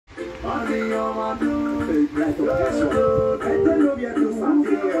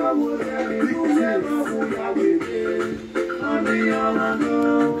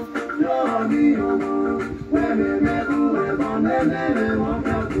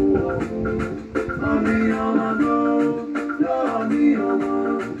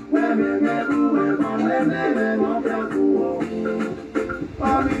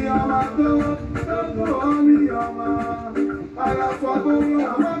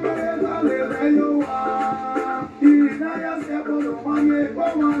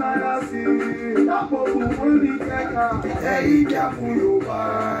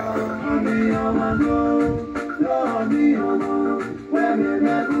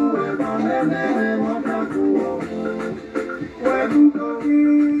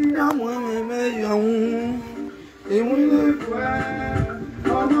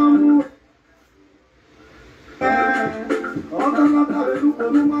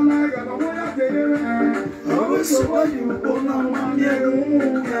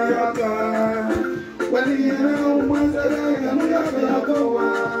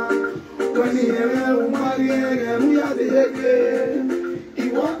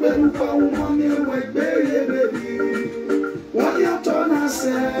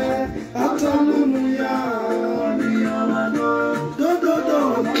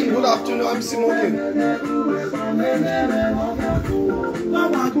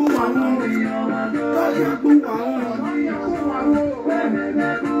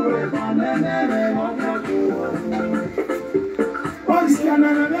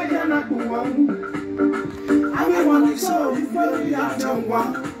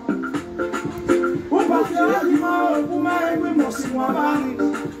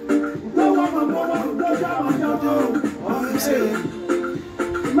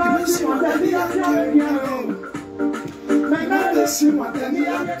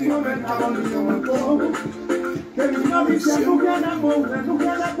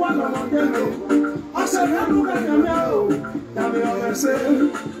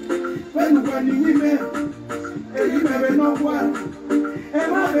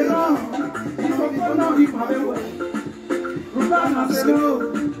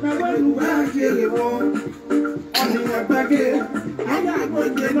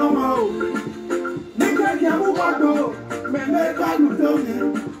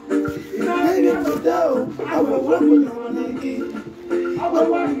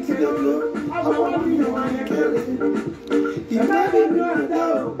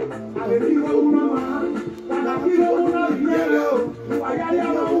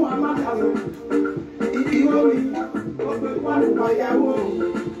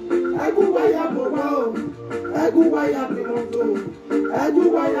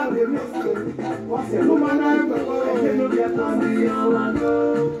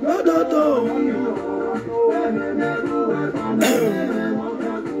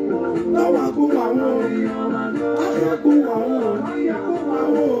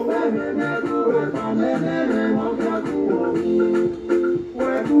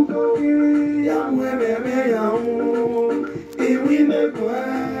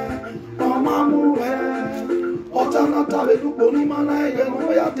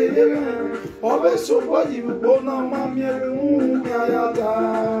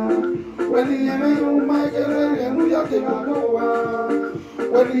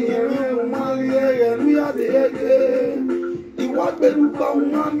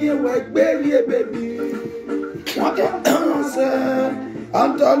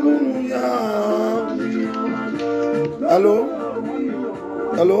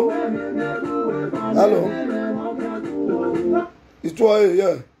It's Tori,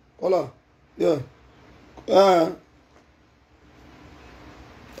 yeah. Hola, yeah.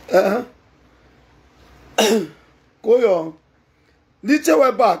 Go on. Nietzsche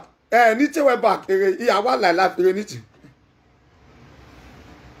were back. Nietzsche were back. Yeah, what like life Nietzsche.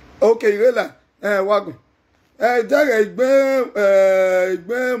 Okay, really. Wagon. There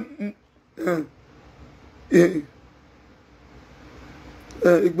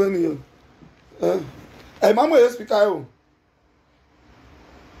Mama, you speak out.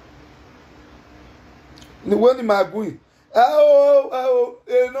 The one in my boy.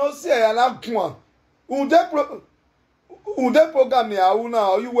 No, say I love one. Unde program ya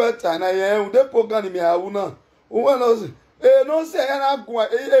una, you wait and I am the program ya una. No, say I love one.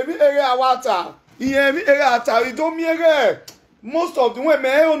 Every area water. Every area water. You don't mean most of the women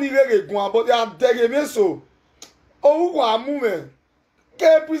only one, but they are dead. So, oh, movement.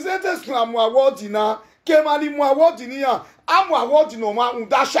 Ke presenters from award na ke mali mu award ni yan amu award no ma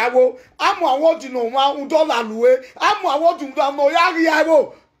unda shawo amu award no ma unda laluwe amu award unda no yari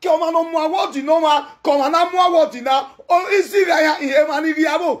yawo ke o ma no mu award no ma ko ma na mu award na o isi ya e ma ni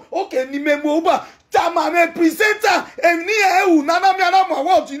riabo o ke ni me mo ba tama me presenter eni ewu nana mi ana mu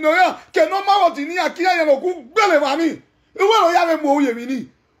award no ya ke no ma award ni akira ya no ku gbele ma mi iwo lo ya me mo oye mi ni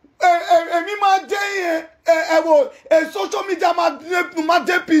emi ma dey social media ma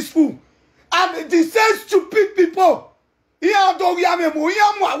dey peaceful and the same stupid people iya do ya me mo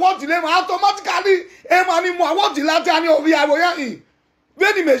ya mu award le ma automatically e ma ni mu award la ja ni orí aro ya yin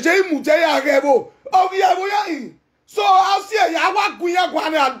be ni me je mu je ya rebo orí aro ya yin so I see ya wa gun ya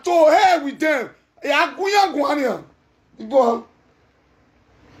gwan and to hell with them ya gun ya gwan ya go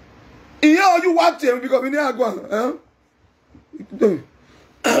iya you want them because we need agwan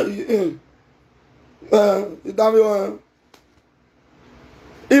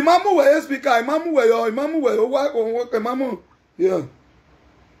Imamu we speaker, imamu we wa imamu yeah.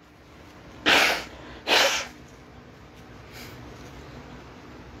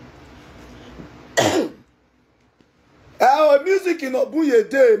 Music in Obuye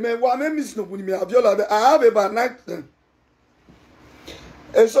day, man. Wa me music no buni me Abiola. I have about 9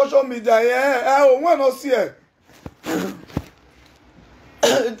 social media yeah. When no see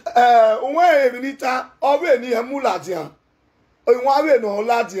onwe eminita owe ni emuladia onwe no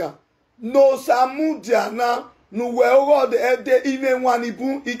ladia no samudia na no we god ede ime nwan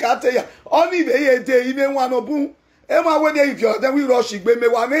ibu ikate ya oni be ye de ime nwan obu e ma we dey if you then we rush igbe me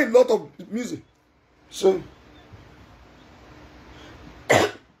wa make a lot of music so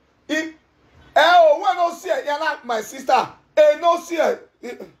when no see ya like my sister no see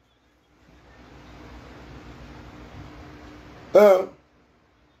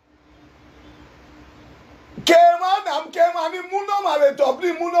Kema ni muno ma be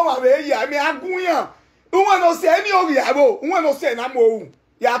dobli muno ma be ya mi agunya unwe no se any ori abo unwe no se na mo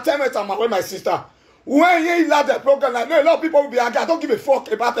ya tell me to my sister when you love the program I know a lot of people will be like I don't give a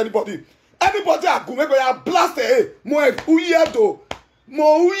fuck about anybody agu me go ya blast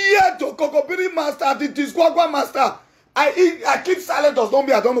mo Uyiedo kokobiri master the Disguagualize master I keep silent does not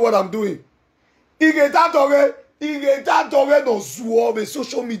mean I don't know what I'm doing igeta dore no zuo be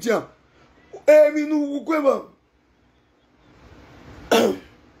social media mi nu ukweba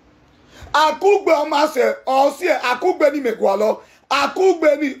akugbe o ma se o si akugbe ni megwa lo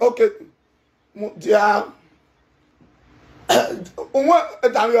akugbe ni okay dia onwa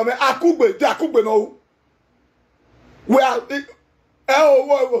dami o me akugbe no we are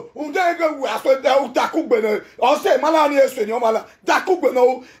unde go we aso da akugbe no o se mala ni eso ni o mala da akugbe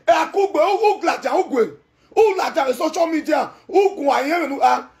no akugbe o glaja ogwe o laja social media ogun ayen nu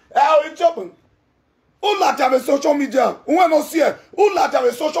it's open. Who like to have social media? Who not see it? Who like to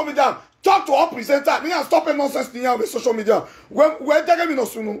have social media? Talk to our presenter. Me and stop nonsense near with social media. When take me no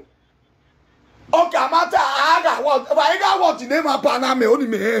sunu. Okay, mata aga what? If I got what the name of Paname only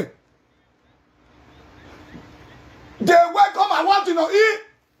me. They welcome I want to know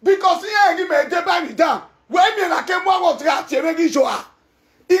because he ain't me they buy me down. When me like came what to get me show.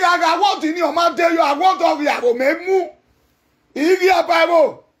 He got what in your mouth there you are what of ya go me mu. He ya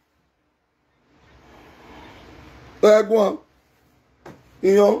Bible. Go on.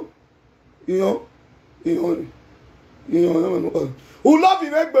 Who love you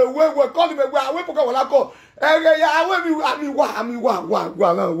make me we call him we are we poka wala ko. Ya we mi wa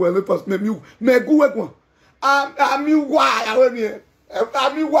na we me pass me gu we go. Ami wa ya we mi.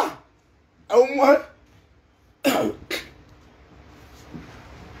 Ami wa.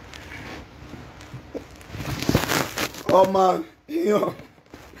 Oh man, he's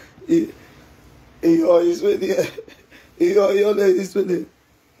with you. He's with you.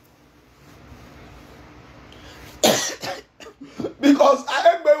 Because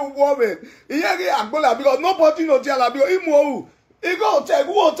I ain't a woman. He ain't a Angola because nobody knows Jala because he go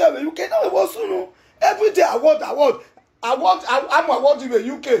tell me you cannot even soon. Every day I'm award in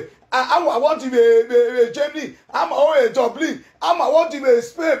the UK. I'm award in Germany. I'm award in Dublin. I'm award in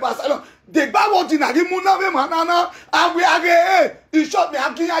Spain, Barcelona. The bad word in Agimuna manana and we are he shot me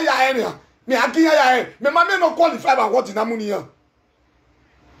akinya ya area. Me akinya ya me mama no qualify by what in amunia.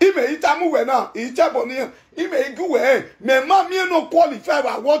 Ime itamu we na itaboni ime igu we me mama no qualify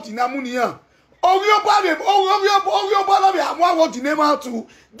by what in amunia. Ogyo bala be amwa what in name to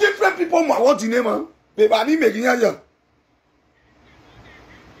different people ma what in name. Be ba ni meginya ya.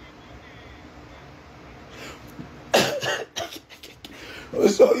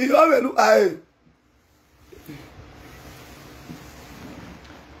 So you have a look at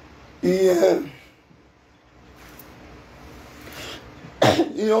yeah.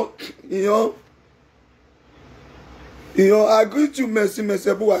 I greet you, merci,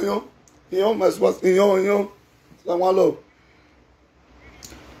 boy, someone love.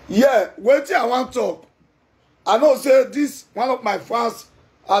 Yeah, waiting I want to talk. I know say this one of my fans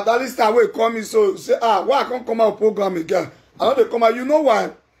at that list will call me so say why I can't come out program again. I know they come out. You know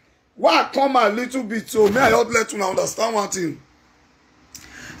why? Why I come out a little bit so may I not let you understand one thing.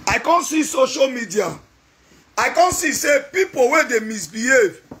 I can't see social media. I can't see say people where they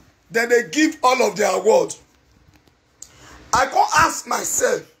misbehave, then they give all of their award. I can't ask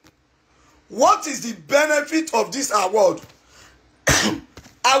myself, what is the benefit of this award?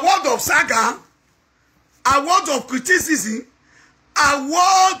 Award of saga, award of criticism,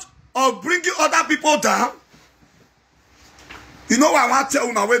 award of bringing other people down. You know what I want to tell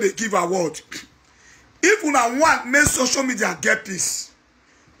you now where they give award. If una want make social media get peace,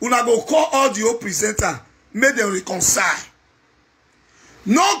 una go call all the old presenter, make them reconcile.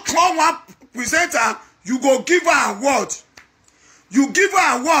 No call one presenter, you go give her award. You give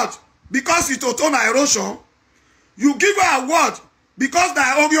her award because it's auto erosion. You give her award because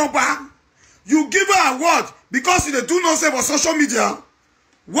na Orionba. You give her award because they do not say for social media.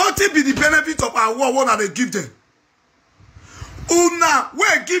 What will be the benefit of award? What are they give them? Una we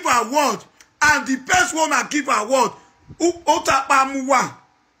give award and the best one that give award.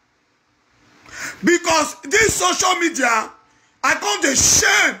 Because this social media, I call the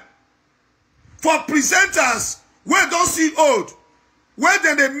shame for presenters where don't see old, where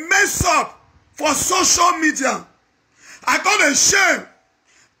then they mess up for social media. I call the shame.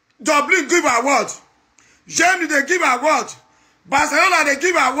 Dublin give award. Germany they give award. Barcelona they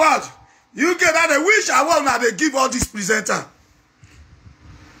give award. UK that they wish award now they give all these presenters.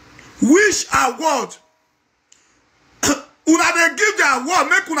 Wish award. Una they give the award,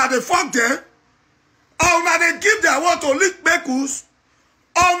 make una they fuck them. Or una they give the award to leak makers.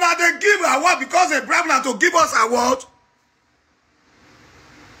 Or una they give award because they bribe now to give us award.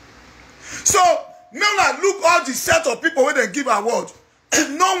 So now look all the set of people where they give award.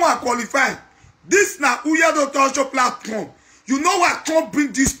 No one qualified. This now Uyiedotalk platform. You know what can't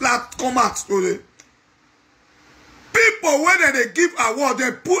bring this platform out today. People when they give award,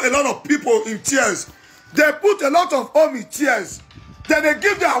 they put a lot of people in tears. They put a lot of home in tears. Then they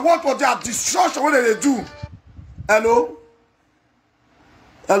give the award for their destruction. What do they do? Hello?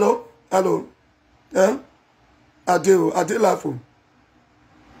 Hello? Hello? Yeah? I did laugh.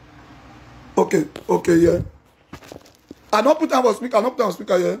 Okay, okay, yeah. I don't put on speaker, I don't put on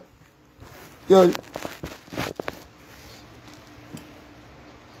speaker, yeah. Yeah.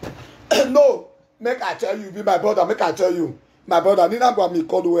 No, make I tell you, be my brother, make I tell you. My brother, Nina go me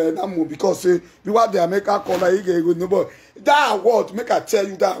call away now because say you want the American caller, he get good number. That award, make I tell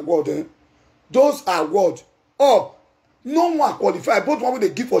you that award, eh? Those awards, oh, no one qualified. Both one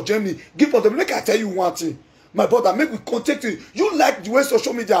they give for Germany, give for them. Make I tell you one thing. My brother, make we contact you. You like the way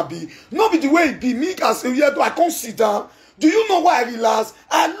social media be. Not be the way it be. Me as I can't sit down. Do you know why I realize?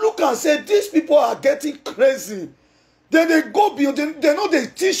 I look and say, these people are getting crazy. Then they go beyond, they know they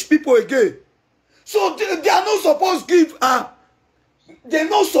teach people again. So they are not supposed to give, they're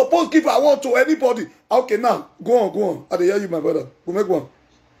not supposed to give award to anybody. Okay, now, go on. I hear you, my brother. We'll make one.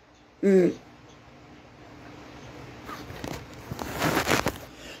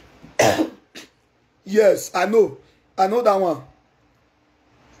 Yes, I know that one.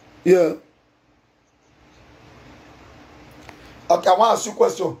 Yeah. Okay, I want to ask you a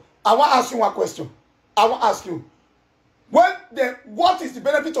question. I want to ask you one question. I want to ask you. What is the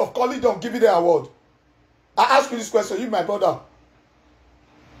benefit of calling them, giving the award? I ask you this question, you, my brother.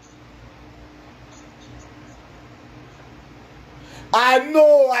 I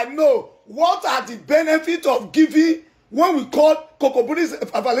know. What are the benefits of giving, when we call Kokobuni's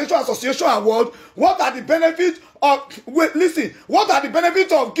Evaluation Association Award, what are the benefits of, what are the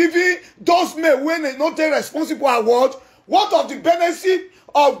benefits of giving those men when they not take responsible award? What are the benefits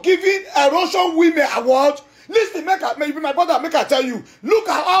of giving erosion women award? Listen, maybe my brother, make I tell you, look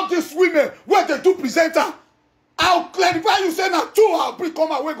at all these women where they do presenter. I'll clarify you say now 2 hours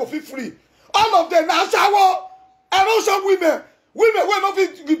come away go feel free. All of them now shower erosion women. Women will not be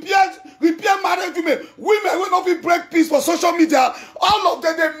repair marriage women. Women will not be break peace for social media. All of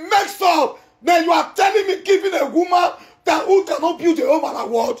them they mix up. Then you are telling me giving a woman that who cannot build a home an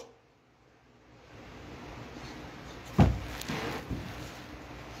award.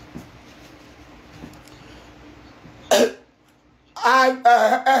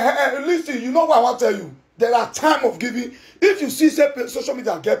 Listen, you know what I want to tell you. There are time of giving. If you see social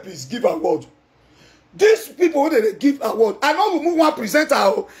media get peace, give award. These people when they give award, I know remove one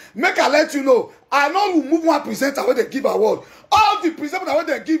presenter. Make I let you know. I know remove one presenter when they give award. All the presenters when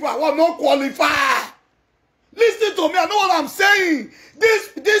they give award not qualify. Listen to me. I know what I'm saying.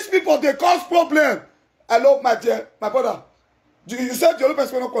 These people they cause problem. Hello, my dear, my brother. You said the only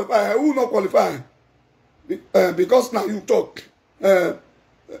person not qualify. Who not qualify? Because now you talk.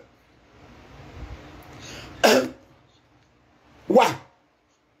 Why?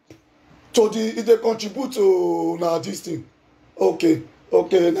 So they contribute to now this thing. Okay. Now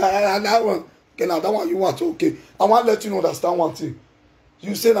that one. Okay, now that one you want. Okay. I want to let you understand one thing.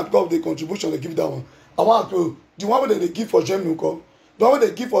 You say that because of the contribution they give that one. I want to the one that they give for Germany, the one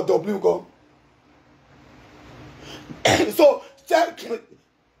they give for W.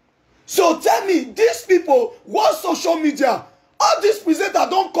 So tell me, these people, what social media, all these presenters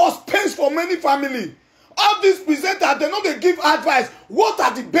don't cause pains for many families. All these presenters, they know they give advice. What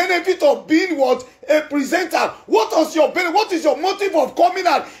are the benefits of being what? A presenter? What is your benefit? What is your motive of coming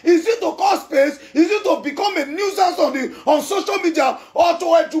out? Is it to cause pains? Is it to become a nuisance on social media? Or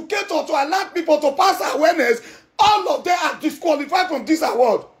to educate or to allow people to pass awareness? All of them are disqualified from this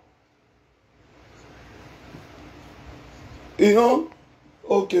award. You know?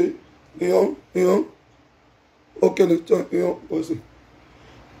 Okay. You know? Okay, listen.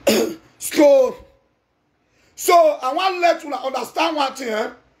 So I want to let you understand one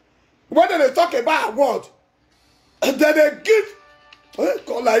thing. When they talk about award, then they give.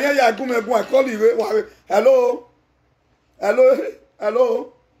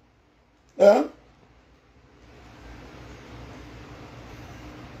 Hello. Yeah.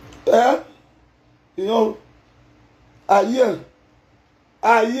 You know. I hear.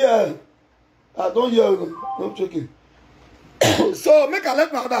 I don't hear. I'm checking. So make I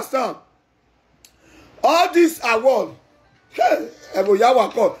let me understand. All this award, today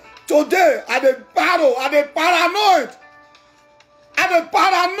I dey battle, I dey paranoid.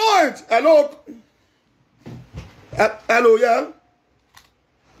 Hello, yeah.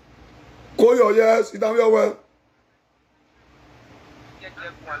 Koyo, yes, sit down here well.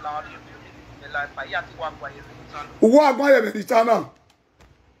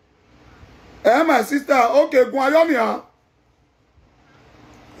 My sister, okay, go on here.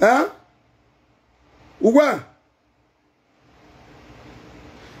 Where?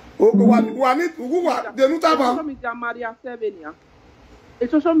 Social media Maria Servinia.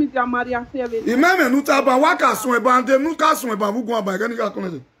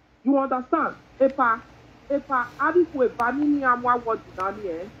 You understand? Epa, Adikwe Banini Amwa word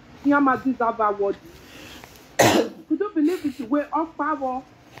Daniel, Yama Dizava word. You don't believe it way of power,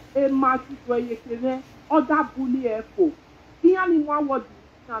 a match where you can other bully echo. Tiani one word,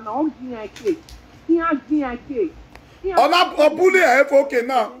 and all GIK. Ola bully okay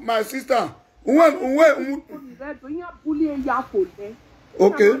now, my sister.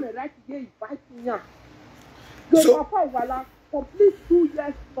 Okay. So Papa complete 2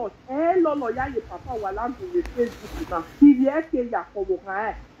 years not. Lolo ya Papa wala go Facebook now. If you ya for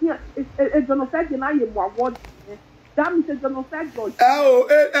work, e genocide na ye mo award. That means genocide God.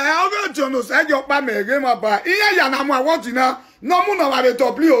 Genocide your pa me game ba. Iya ya na mo award na. No mu no have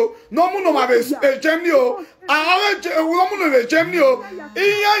W, no mu no have Germany o. No mu no Germany o.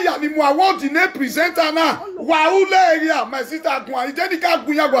 Iya ya ni mo award na presenter na. Wa ule area my sister gun. I dey ka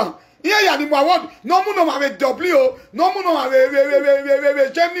gun ya gwa. Iya ya ni mo award. No mu no have W, no mu no have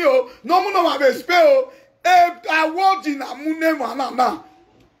Germany o. No mu no have Spain o. Award na mu name na.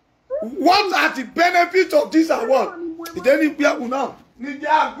 What are the benefits of this award? It any people now.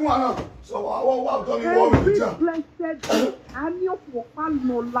 So what don't you want me to blessed any of what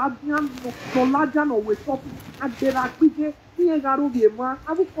no ladian or with top and there are quick Niagarovia.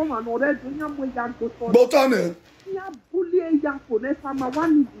 I will come and order Dunya Moyan to Botane. Yeah, bully young for the farmer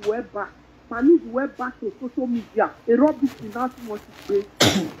one is web back. Man is web back to social media. A rubbish is not much to say.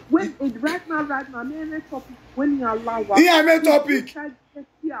 When it right now, main topic when you allow main topic.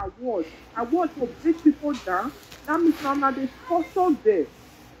 Award to break people down. That means now they sponsor there.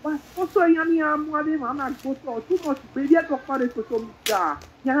 But sponsor yani amwade mana go to too much baby to for the social media.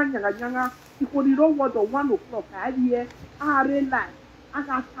 Nyanga. If you don't want the 1 o'clock, I hear like I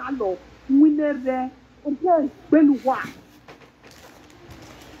got hello winner there. Okay, Beluwa.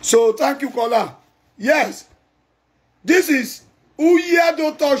 So thank you, caller. Yes, this is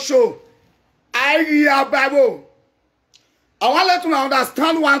Uyiedotalk show. I hear Bible. I want to let you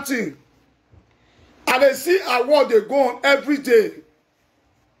understand one thing. And they see award they go on every day.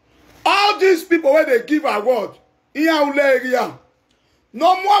 All these people where they give award in our area.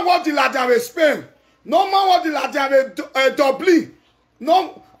 No more what the lad have Spain. No more what the lad have Dublin.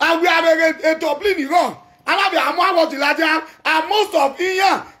 No, and we have a Dublin Iran. And I have more what the lad have. And most of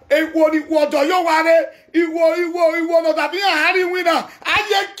Iran, it was the young one. It was not a Harry winner. And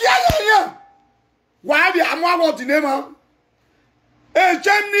you can't. Why have you more what the name?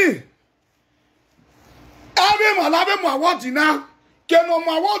 Germany. Ave mo award na. Ke no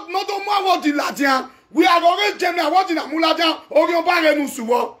mo award no do mo award ladian. We are already jam na award na muladian. Ori on ba re nu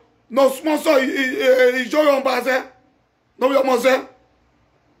suwo. No sponsor ijoyo on ba se. No yo mo se.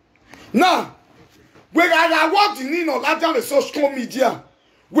 Now, we got award ni no ladian the social media.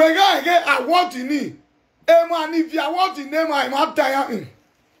 We got award ni. E man if you award ni ma ma tire.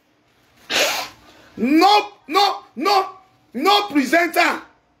 No presenter.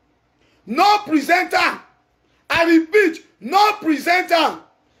 No presenter. I repeat, no presenter,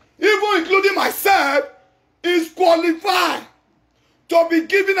 even including myself, is qualified to be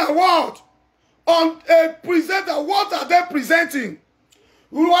given award on a presenter. What are they presenting?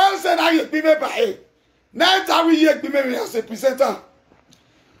 Who said I get me by next time we hear me as a presenter.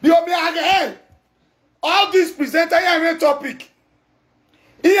 You me again. All these presenter here topic.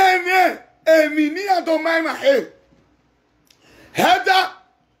 Here me don't mind my head. Header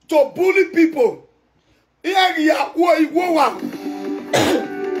to bully people.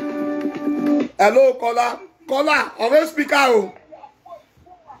 Hello, caller, always speaker.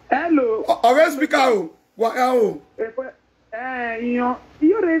 Hello. Always speaker. What?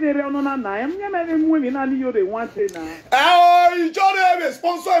 You ready on na na. Em nyame be mu mi na ni you dey want na. Ijore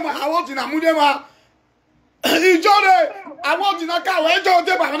sponsor my award na mu dem ma. Ijore award na ka we jo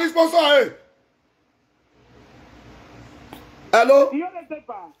dey ba ni sponsor Hello?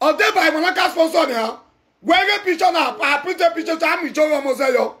 O dey ba mo na ka sponsor ni ha. We get picture na print picture ta mi jo mo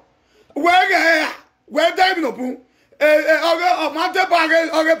se yo. We dey no pu. O ma dey ba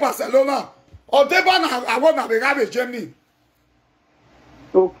ge Barcelona. O dey ba na award na be ga be Germany.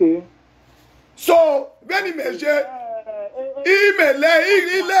 Okay. So, when he measure,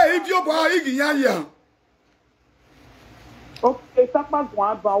 if you buy it, okay, Sapa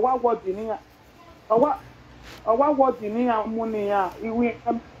Guamba, what was in here? What was in here? Monia, we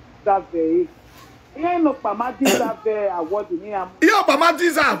that day. No, Pama deserve a word in here. Yeah, Pama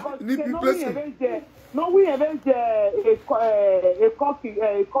deserve. No, we avenge a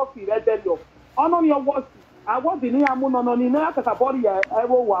coffee, let them go. On your words. I want the new moon on the neck as a body, I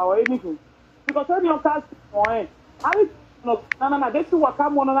will wow anything. Because when your cast point, I no, they see what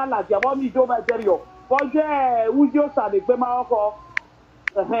come on a lad, you want me to over there. But yeah, we just had a bema of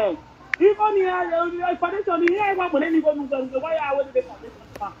the hand. Even here, foundation here, I want anyone who why I would be foundation.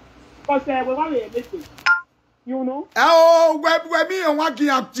 Because we want a missing. You know? Oh, where me and what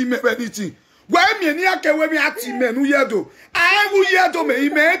give team anything. Where me near can we have team men who yedo. I will yedo me, he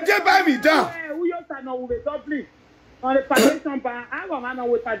made by me down. On the foundation bar, I want to know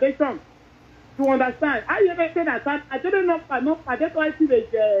with foundation to understand. I ever said that I didn't know. That's why I see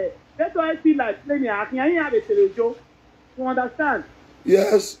the. That's why I feel like playing. I can't have a television to understand.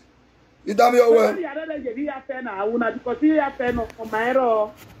 Yes, you damn your way. I don't know if you have pen. I will not because you have pen on my error.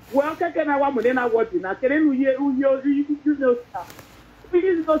 Well, can I want to know what in? I can you know.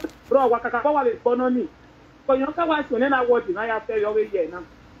 Because those bro, what I call it bononi. But you can't watch when I watch. I have to tell you here now.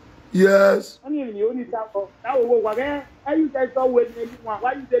 Yes. I mean, you only talk about that. Why you guys don't wait anyone?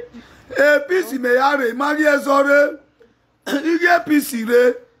 Why you say PC me yare, Maria Zore. You get PC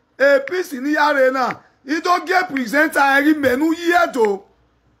re. PC ni yare na. You don't get presenter every menu yedo.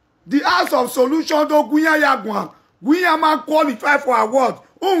 The House of Solution do guya yagwan. Guya ma qualify for award.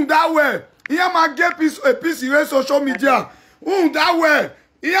 That way. Here ma get PC re social media. That way.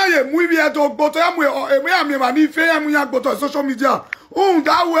 Here ye movie yedo gboto ya me ma ni fe ya mu ya gboto social media.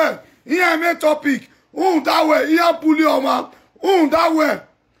 That way. Here me topic. That way. Here bully oma. That way.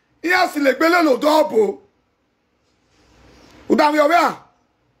 Here silegbele lo double. That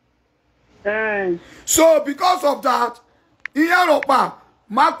way. So because of that, here opa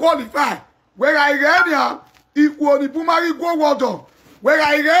ma qualify. Where I read here, if we bumari go water. Where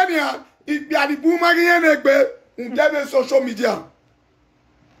I read here, if you are the bumari enegbe, social media.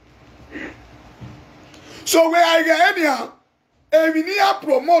 So where I read here, we need to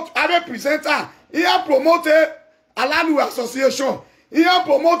promote a presenter. Here promote Alalu Association. Here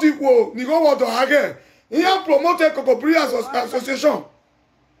promote Iwo Nigo Water again. Here promote Kokopri Association.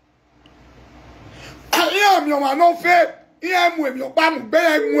 Here mi o ma no fe. Here mu emi o pa mu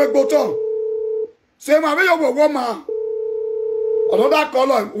be mu egboto. Se ma be yo wo ma. Another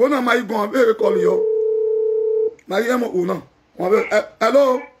caller, one of my gon be call you. My emo una.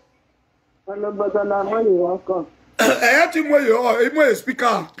 Hello. Hello, brother, na mo you welcome. Ti mo yo, mo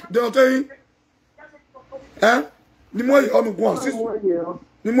speaker. They not saying. Ni mo yo nu gwan sis.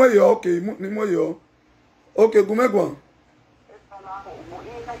 Ni mo yo, okay, ni mo yo. Okay, go me gwan.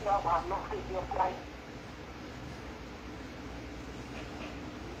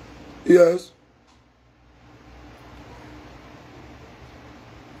 Yes.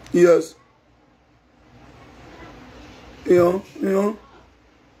 Yes. You know.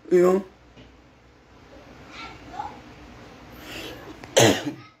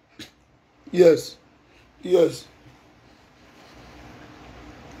 Yes. Yes.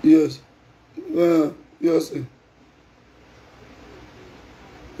 Yes. Yes.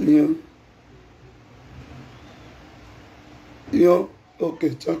 Yeah. Yeah. Okay,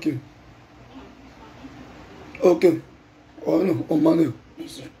 thank you. Okay. Oh no, oh man.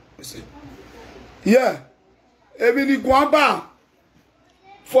 Yeah. Ebini Gwamba.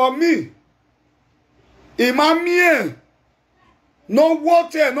 For me, Imamie, no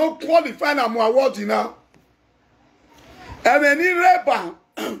water, no qualified am award now. Ebini Reba,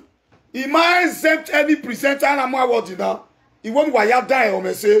 Ima exempt any presenter am award now. He won't wire die or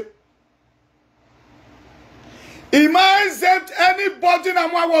me say. Ima exempt anybody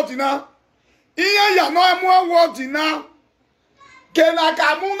am award now. Iye ya no am award now. Kena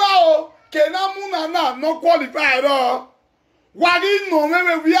kamuna o, kena muna na no qualified o. Wadi no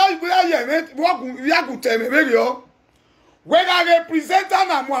me we are we are good time we yo. We ga representer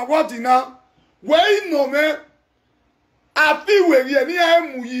na mo award na. We no me afi we ye ni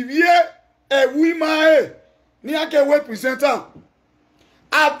emu yiwie ewi ma ni ake we presenter.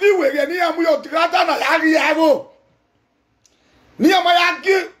 Afi we ye ni amu yo trata na yari yaro. Ni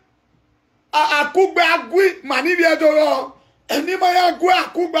amayaki akugbe agui mani bi edoro. Eni maya gwe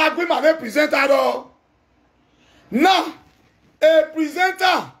akugbe agui mani presenter do. Na a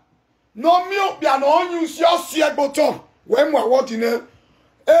presenter no mi opia no onyu si osi egboto we mu award ni.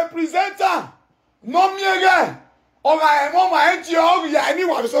 A presenter no mi ege ora emo ma enti o ya ni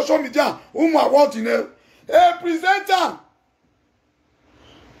wa social media umu award ni. A presenter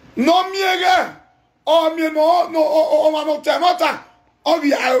no mi ege o mi no ma no temota o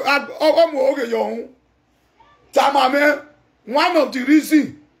ya o mu oge yo tamame one of the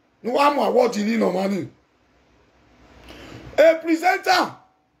reason no am award ni no money. A presenter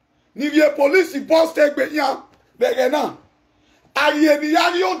ni vie police boss tegbe yan bege na aye ni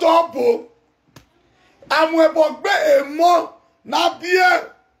yari o dopo amu ebo gbe emo na bie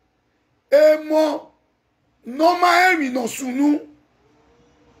emo no ma emi no sunu.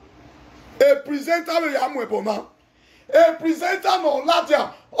 A presenter we amu ebo ma a presenter no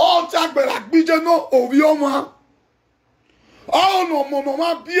latia o tagbera gbije no ovi o ma o no mo no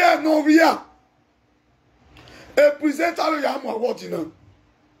ma bie no via. A presenter we amu award na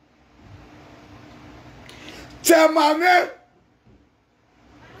Temane,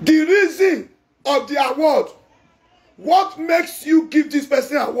 the reason of the award, what makes you give this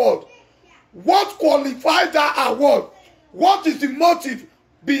person an award? What qualifies that award? What is the motive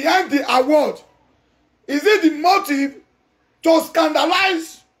behind the award? Is it the motive to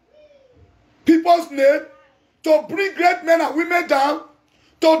scandalize people's name, to bring great men and women down,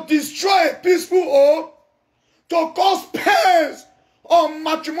 to destroy a peaceful home, to cause pains on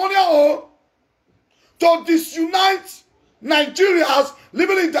matrimonial home, to disunite Nigerians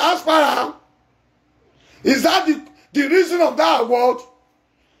living in diaspora? Is that the reason of that award?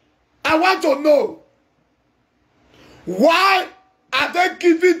 I want to know. Why are they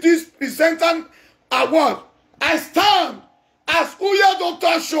giving this presenter award? I stand as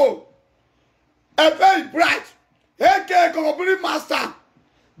Uyiedotalk show, a very bright, aka Community Master,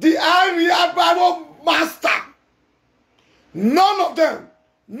 the area Bible Master. None of them,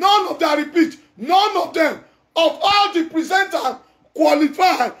 I repeat, none of them, of all the presenters,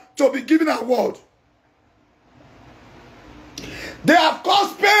 qualified to be given an award. They have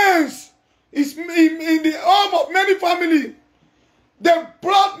caused pains in the home of many families. They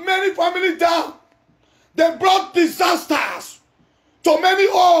brought many families down. They brought disasters to many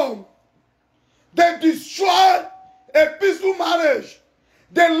homes. They destroyed a peaceful marriage.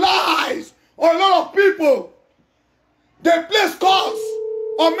 They lies on a lot of people. They place curse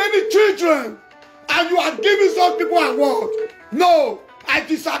on many children. And you are giving some people an award. No, I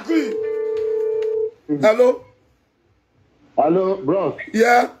disagree. Hello? Hello, bros.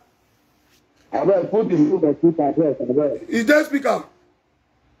 Yeah? I better put the speaker first. Is there speaker?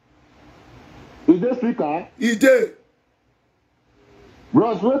 Is there speaker? Is there?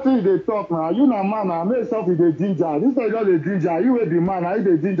 Bros, what is they talk now? You na man, I make stuff with the ginger. This is not the ginger. You will be man, I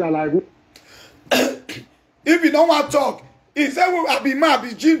the ginger like. If you don't want to talk, he said, well, I be man, I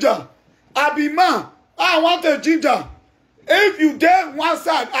be ginger. I be man, I want a ginger. If you dare one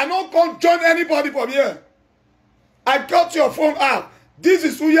side, I don't come join anybody from here. I got your phone out. This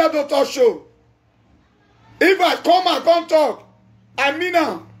is Uyiedotalk show. If I come, I can't talk. I mean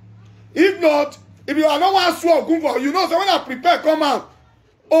now. If not, if you are not one swear Ogun for you know, so when I prepare, come out.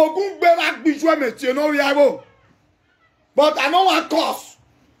 Ogun better be sure me, you know, Riabo. But I don't want cause.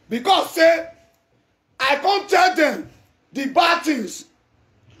 Because say, I can't tell them, the bad things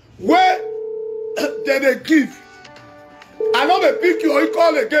where they give. I know they pick your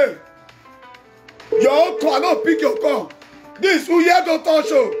call again. Your own call, I don't pick your call. This Uyiedotalk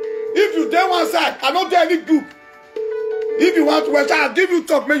show. If you dey one side, I don't do any group. If you want to watch, I'll give you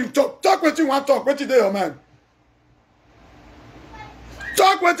talk, make you talk. Talk what you want to talk, what you do your mind.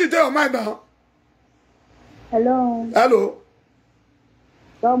 Talk what you do your mind now. Hello. Hello.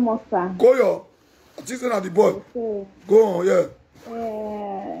 Domosa. Go yo. Assistant at the boy. Okay. Go on, yeah.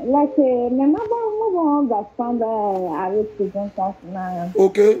 My mother won't understand I represent us now.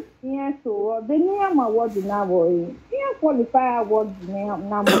 Okay. Yes, so the name of what you now boy. Yeah, qualify what you now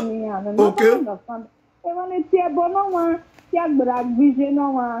money and okay. Understand. Even if you have no one, you have vision no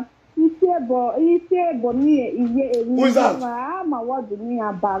one. Who is that?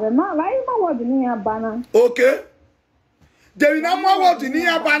 Okay. There is no more word in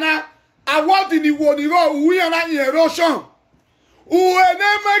here, Bana. I want in the word, we are not in erosion. Who are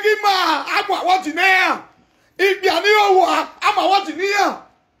making my, I'm what in here. If you are new, I'm what in here.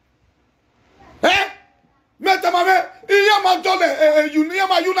 Eh? Metamame, you near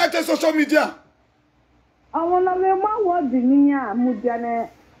my United Social Media. I want to know what in here, Mudiane.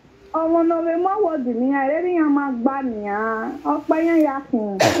 I want to know what in here. Everything I'm a bania. I'll buy a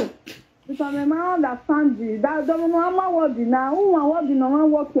yakin. Because I understand you. That don't know what in now. Who are what in no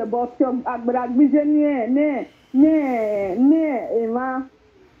work about your agribusiness? Eva.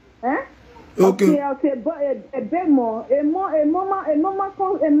 Eh? Okay, but a bit more, a more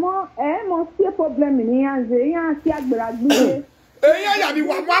problem in here. Yeah, you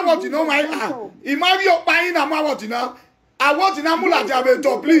want to know my Imagine you're buying a Mawatina. I want in Amula Jave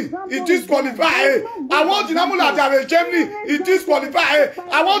Topli, it is qualified. I want in Amula Jave Germany, it is qualified.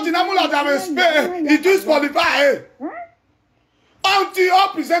 I want in Amula Jave Spain, it is qualified. Until all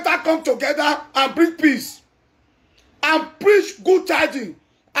presenters come together and bring peace, and preach good tidings,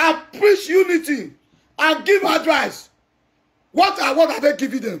 and preach unity, and give advice. What award are they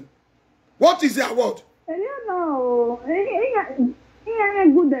giving them? What is the award? I don't know. A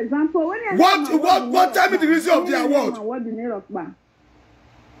good example. What tell me the reason of the award?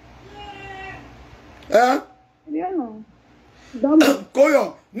 Eh? I don't know.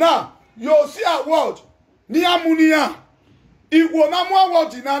 Koyo. Now, you see award. Nia Munia. Iwo na mo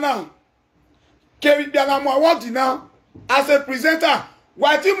award nana. Keri bia na mo award na. As a presenter,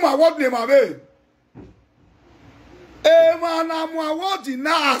 what you mo award name ave? Man, I'm awarding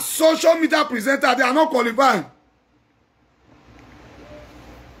now as social media presenter. They are not qualified.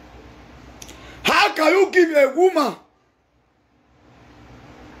 How can you give a woman?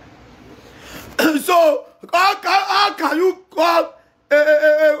 So how can you call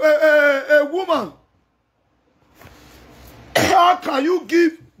a woman? How can you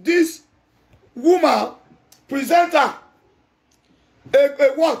give this woman presenter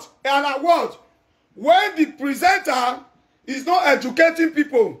a what? An award? When the presenter is not educating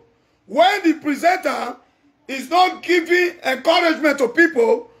people, when the presenter is not giving encouragement to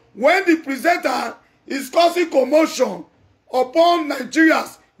people, when the presenter is causing commotion upon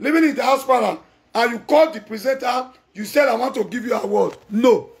Nigerians living in the diaspora, and you call the presenter, you said, I want to give you an award.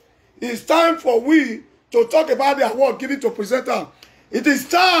 No. It's time for we to talk about the award given to presenter. It is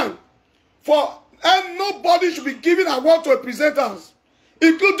time for, and nobody should be giving award to a presenter,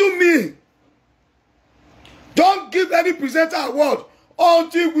 including me. Don't give any presenter award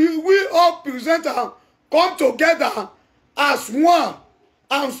until we all presenters come together as one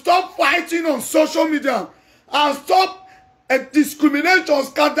and stop fighting on social media and stop discrimination,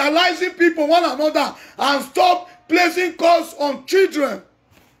 scandalizing people one another, and stop placing curse on children.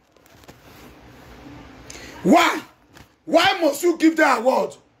 Why? Why must you give that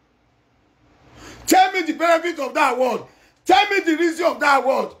award? Tell me the benefit of that award. Tell me the reason of that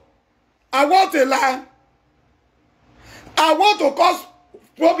award. I want a lie. I want to cause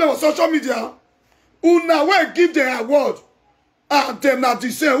problem on social media. Una will give the award. And them not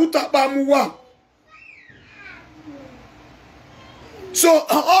the same. Utabamuwa. So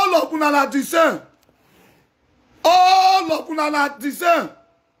all of una not the same. All of una not the same.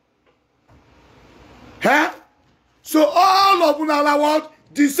 Huh? So all of una are what?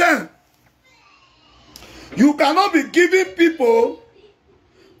 The same. You cannot be giving people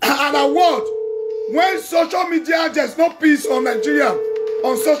an award when social media, there's no peace on Nigeria,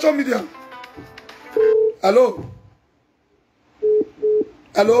 on social media. Hello?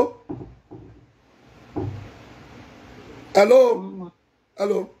 Hello? Hello?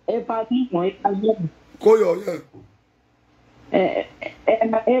 Hello? Koyo, yeah.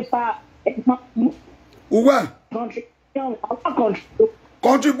 Uwe?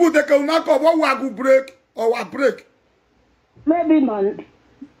 Contribute, they can not cover what will break or what break. maybe my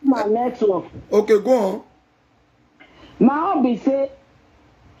network. Okay, go on. My hobby say,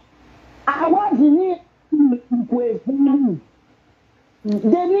 I was in with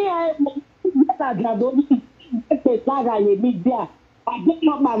Then I media. I did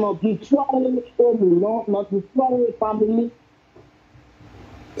not man destroy not destroy family.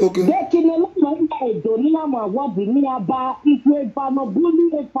 Okay. They can no Donina ma what the near bar if we no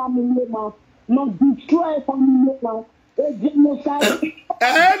bully a family man, not destroy a family man. Genocide.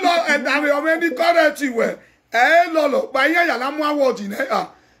 Hello, and I'm already correct you were. Hello, by ya namu award in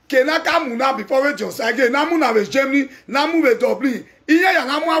Kenaka Muna before we just again. Namuna with Germany, Namu with Dublin. Iya ya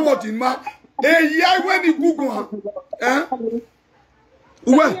namu award in ma. Yeah, when you Google, eh?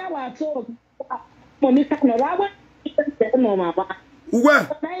 Where? Where?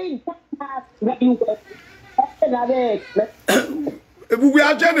 We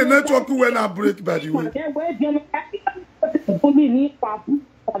are just the network when I break, by the way.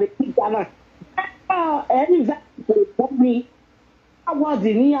 I was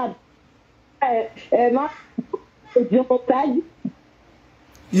in here.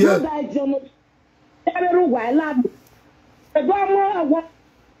 Yeah.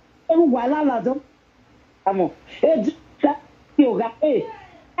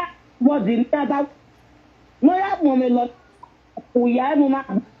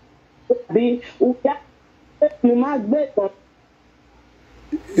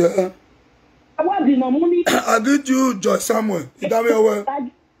 Yeah. I did you, Joy Samuel. You tell me away.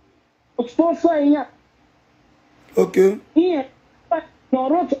 Okay. Yeah.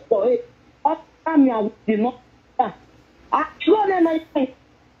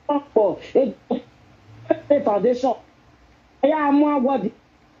 Foundation.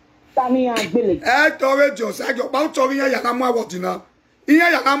 Tori just I about Tori ya na mo what na.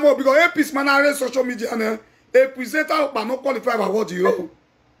 Iya ya na mo because AP's man social media na a presenter but no qualify for what you.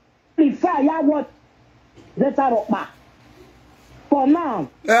 Qualify ya what that are for now.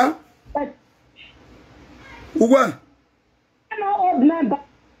 Yeah. Uwe. No old member.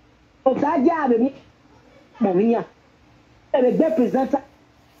 O sa ja be mo miya. E be presenter.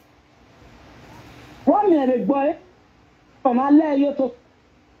 One minute boy. From Allah you to.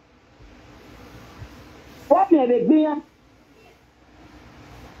 What minute be ya.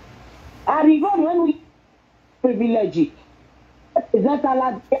 Arrive when we privilege. Presenter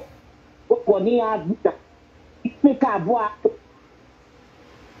la what ni a make a boy.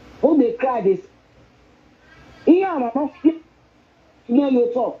 Who they cry this? Yeah, mama. Yeah,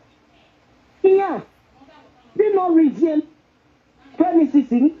 you talk. Yeah. They no reason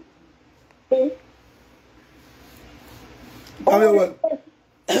premises in. Yeah.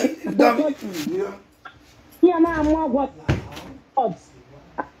 Yeah, now more what?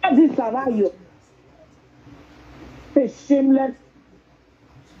 This around you. It's shameless.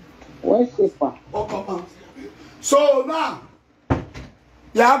 Where's it? So now,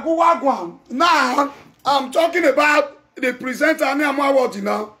 now I'm talking about the presenter and I'm award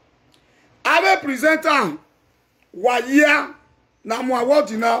now. I'm a presenter. Waya na mo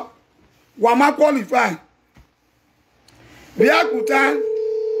award now. Wama qualify. Biakuta.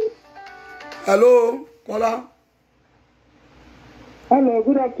 Hello, Kola. Hello,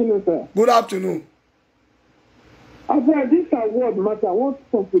 good afternoon, sir. Good afternoon. After this award matter, I want to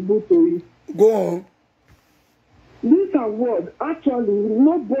contribute to it. Go on. This award, actually,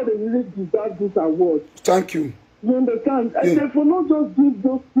 nobody really deserves this award. Thank you. You understand? Yeah. And therefore, not just give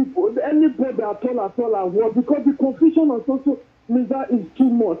those people, anybody at all award, because the confusion on social media is too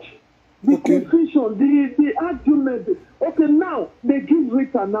much. The confusion, the argument. Okay, now, they give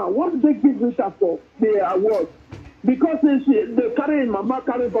Rita now. What do they give Rita for? The award. Because they carry Mama,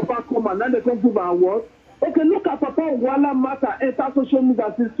 carry Papa, come and then they come give an award. Okay, look at Papa Wala Matter enter social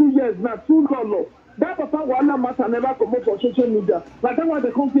media since 2 years now, too long. That Papa Wala Matter never come up for social media. Like that's why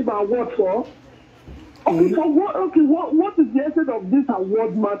they come give an award for. Okay, for what? Okay, what is the essence of this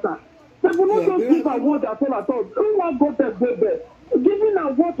award matter? They will not just give an award at all. Who want got that baby? Giving an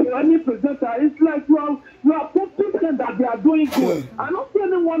award to any presenter, it's like you are pretending that they are doing good. I don't see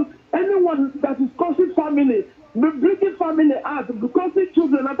anyone that is causing family, bringing family out, causing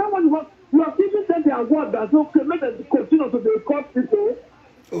children. And that one you are giving them the award that's okay. Make them continue to be called people.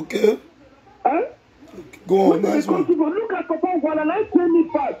 Okay. Eh? Go on, nice one. Look at Papa Wala, let's tell me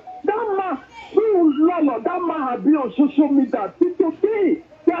first. That man has been on social media. It's okay.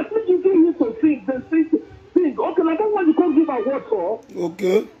 They are still giving him to think. They think. Okay, like that one you can't give a word for.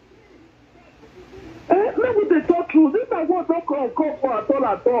 Okay. Maybe they talk true. This award don't call for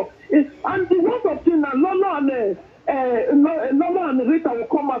at all. And the worst of thing now, Lola and Rita will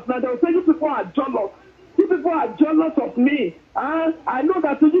come out now. They will say you people are jealous. You people are jealous of me. I know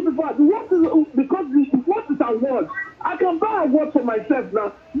that you people are, what is award? I can buy award for myself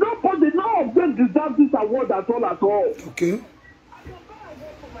now. None of them deserve this award at all. Okay.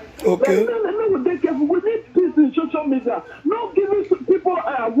 Okay. Let me careful. We need peace in social media. Not giving people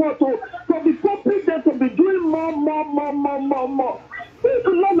award to be pumping them to be doing more. This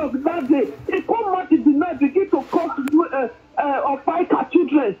none of that day. They come out in the night, begin to cause or fight our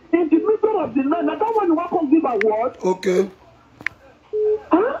children in the middle of the night. I don't want to walk on give award. Okay.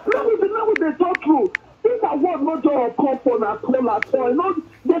 Now they talk through. This award not just come for at all.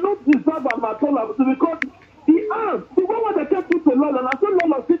 They don't deserve them at all because the one they take it to Lord, and I say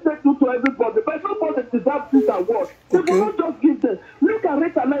Lord still take it to everybody, but nobody deserves this award. They will not just give them. Look at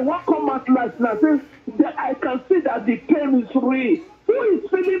it and what come out last night. I can see that the pain is real. Who is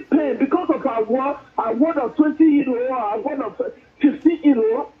feeling pain because of our award of 20 euro, award of 50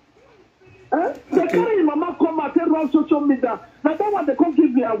 euro? They carry mama come out and run social media. Now that one they can't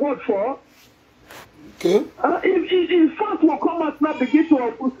give the award for. Okay. In fact, will come out now begin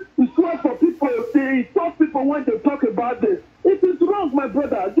to swear for people. They stop people when they talk about this. It is wrong, my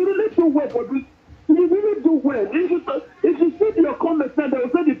brother. You really do well for this. You really do well. If you see your comments, they will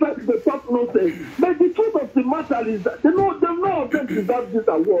say the person they talk nonsense. But the truth of the matter is that none of them deserve this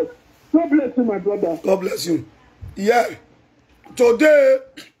award. God bless you, my brother. God bless you. Yeah. Today,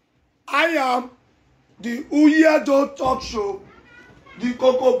 I am the Uyiedotalk show, the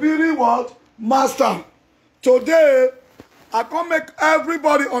Kokobiri World Master. Today, I can make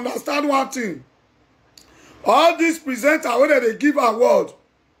everybody understand one thing. All these presenters, whether they give award,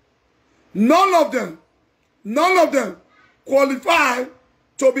 none of them qualify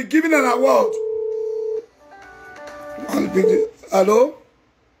to be given an award. Hello?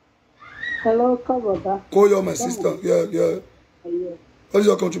 Hello, Kabada. Call your my sister. Yeah. What is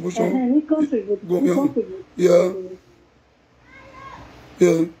your contribution? He contribute. Yeah.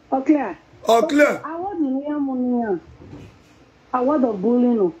 Okay. Award of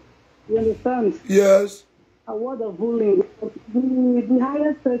bullying. You understand? Yes. Award of bullying. The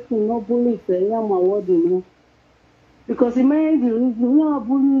highest person no bully is a young award, you know. Because imagine you are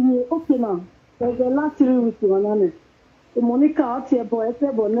bullying. Okay now. There's a last 3 weeks on honest. The Monica out here boy,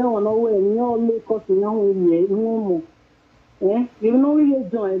 no way, and you're only costing young you know we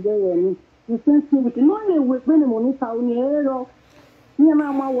join there. You sensitivity. No way when the Monica on the air. Here,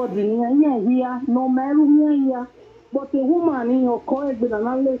 no matter here. But a woman in your core with an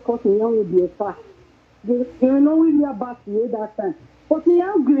only costing young will be a fact. You know we are back here that time. But the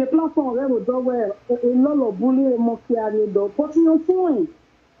young grey platform level door where a lot of bully and mockery door. But you're saying,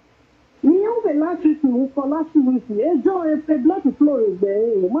 you have a last week for last week. A joy, a blood flow is there.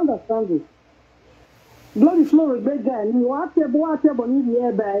 You understand it? Blood flow is there. You are able need the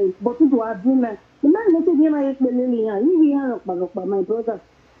air by, but you are dinner. The man let him make the lily and you hear my brother.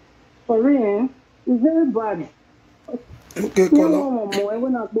 For real, it's very bad. Okay, call up. I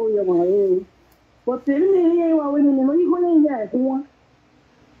will not go your way. But tell me, you are winning. You go in there.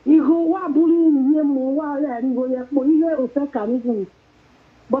 You go bullying him while you go there. You go to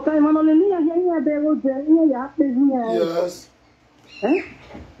but I'm only here. There was yes.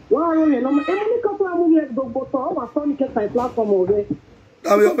 Why are you not? Any couple of movies go but our son gets my platform over.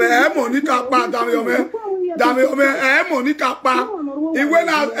 Monica Pa, Monica Pa. He went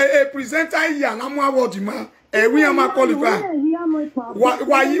out a presenter here, and I'm what you man. We are my qualified.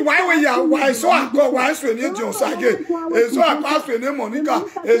 Why so I go? Why so you just again? So I pass with name Monica.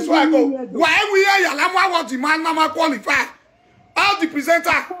 So I go. Why we are? I'm what you man. I'm qualified. All the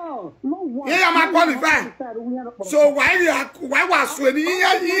presenter. Here am I qualified. So why was when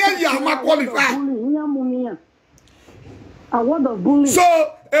here am I qualified? Award of bullying. So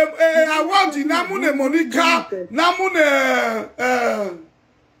award the Namune Monica, Namune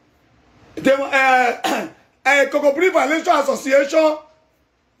the Kokobri Violation Association,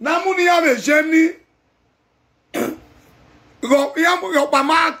 Namune have a journey. Go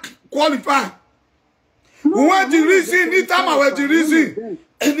Pama qualify. When the reason, anytime I was the reason,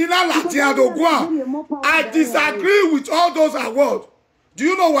 I disagree with all those awards. Do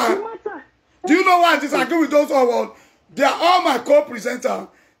you know why? Do you know why I disagree with those awards? They are all my co-presenters.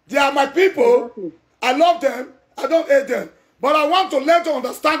 They are my people. I love them. I don't hate them. But I want to let you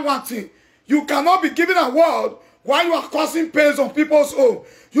understand one thing. You cannot be given an award while you are causing pain on people's home.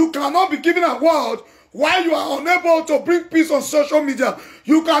 You cannot be given an award while you are unable to bring peace on social media.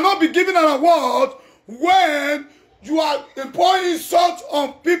 You cannot be given an award when you are pouring insult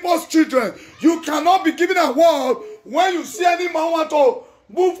on people's children. You cannot be given an award when you see any man want to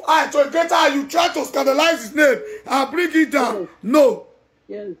move high to a greater high, you try to scandalize his name and bring it down. No.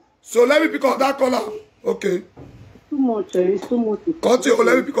 Yes. So let me pick up that caller. Okay. Too much. It's too much. Cut it.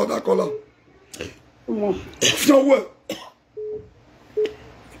 Let me pick up that color. Too much. No way.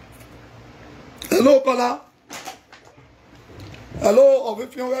 Hello, caller. Hello, of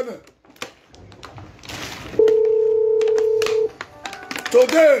if you're ready.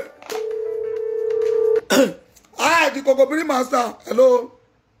 Today, the Cocobiri Master. Hello.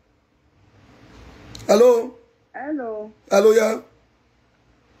 Hello. Hello. Hello, yeah.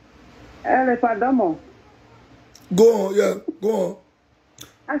 Hello, Padamo. Go on, yeah. Go on.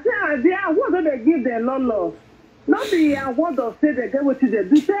 I say, the award they give them love. Not the award of say they get what they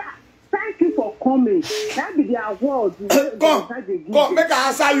do. Say, thank you for coming. That be the award. Come, make I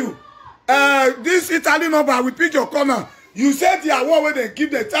answer you. This Italian number, we pick your corner. You said the award where they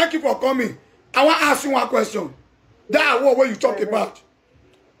give them, thank you for coming. I want to ask you one question. That award where you talk about.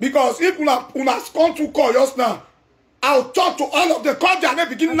 Because if una come to call us now, I'll talk to all of the call their name,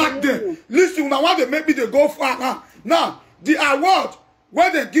 begin knock them. Listen, una want to make me they go far now. Now, the award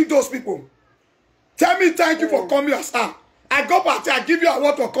where they give those people. Tell me thank you for coming as I go back there, I give you an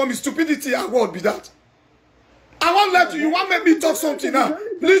award for coming. Stupidity award be that. I won't let you want make me talk something now.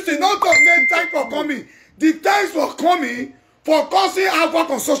 Listen, don't talk say thank you for coming. The thanks for coming, for causing havoc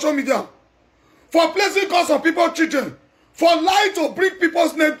on social media, for placing cause on people's children, for lying to bring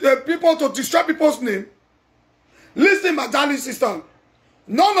people's name, people to destroy people's name. Listen, my darling sister,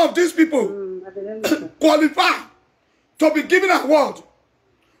 none of these people qualify to be given an award.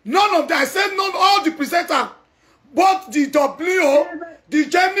 None of them. I said none, all the presenters, both the WO, the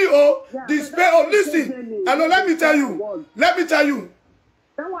JMO, the SPO. Listen, hello, let me tell you. Let me tell you.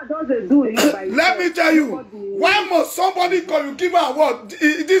 Let me tell you. Why must somebody call you give an award?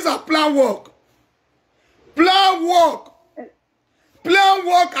 These are plan work. Plan work. Plan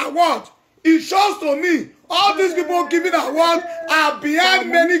work award. It shows to me all these people giving awards are behind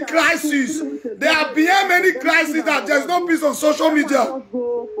many crises. They are behind many crises that there's no peace on social media.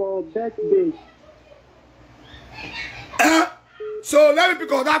 So let me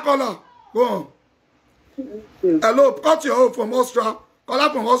pick up that color. Go on. Hello, cut your home from Austria.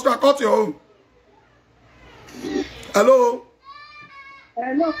 Caller from Austria, cut your home. Hello.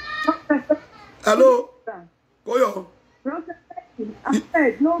 Hello. Hello. Go on.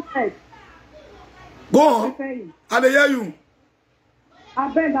 No text. Go on. I hear you. I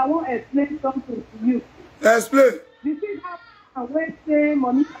beg, I want to explain something to you. Explain. You see how when say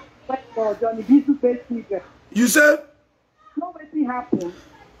money for Johnny Bisu based children. You say? No wetin happen.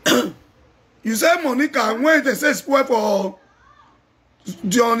 You say Monica when they say spoil for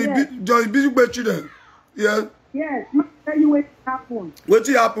Johnny Bisu based children. Yeah. Yes, let me tell you what happened. What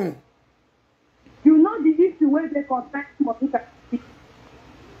happened? You know the issue where they contact Monica.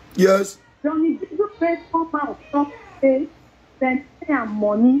 Yes. Johnny Bisu based come out from pay then pay am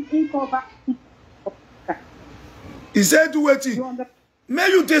money in cover. He said do wetin. May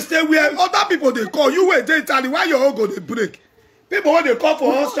you just stay where other people they call you wait they Italy why your own go they break. People when they call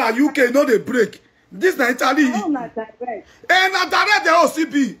for Austria UK no they break. This na Italy. No, not direct. And na direct the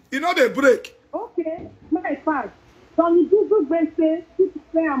OCB you know they break. Okay, my fact. Johnny Bisu based say people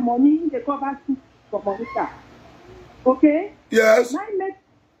pay am money in the cover for Monica. Okay? Yes. Now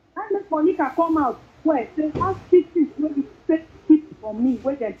make Monica come out where say ask people when you pay people for me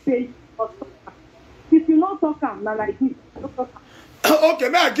where they pay or talk. If you not talk am na like this. Okay,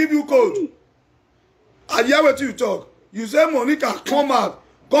 may I give you code? I hear what you talk. You say Monica come out,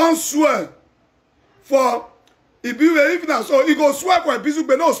 come swear for if you even so he go swear for a business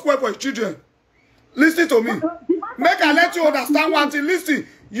but no swear for his children. Listen to me. Make I let you understand one thing. Listen,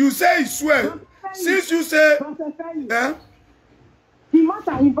 you say he swear. Since you say the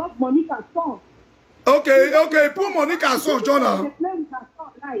matter involves Monica's son. Okay, put Monica's son, Jonah.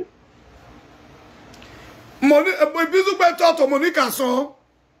 Monica talk to Monica's son.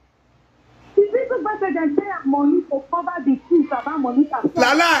 The people better than pay money to cover the things about Monica's son.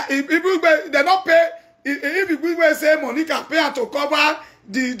 Lala, if people they don't pay, if people say Monica pay to cover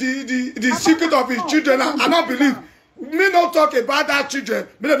the secret of his children, I don't believe. Me not talk about that children.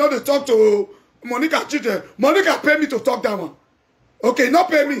 Me not they talk to Monica children. Monica pay me to talk that one. Okay, not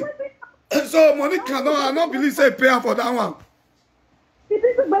pay me. So Monica, no, I don't believe say pay her for that one. The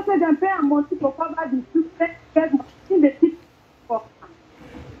people better than pay money to cover the children. In the people for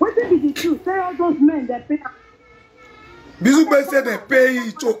what be the truth? Say all those men that pay. Bizugbe say they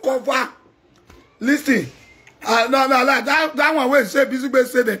pay to cover. Listen, no, that one where say Bizugbe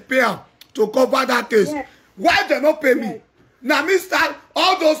say they pay to cover that case. Yes. Why they not pay me? Now me start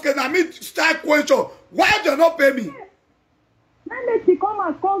all those cases. Now me start question. Why they not pay me? Then let she come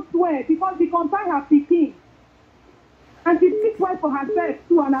and come swear because the contract have pikin. And she picked one for herself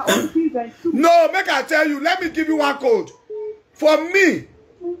too, and her own children too. No, make I tell you, let me give you one code. For me,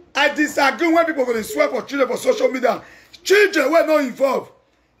 I disagree when people go to swear for children for social media. Children were not involved.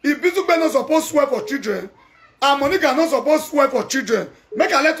 If people were not supposed to swear for children, and Monica not supposed to swear for children,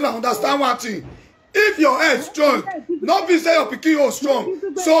 make I let you understand one thing. If your head strong, not be say your pikin is strong.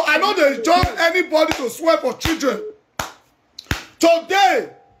 So I know they join anybody to swear for children. Today,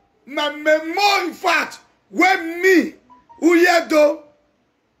 my more in fact, when me, Uyiedo,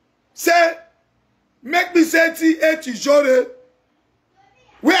 say, make me say T8 Jore,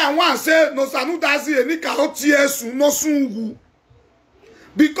 where I want to say, no sanu dazi any karoti esu no sungu.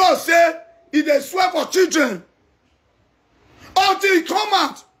 Because say, if they swear for children, until he come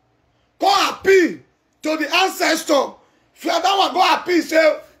out, go appeal to the ancestor. If you don't go appeal,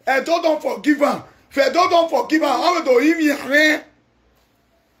 say, don't forgive her. If you don't forgive her, how do you hear?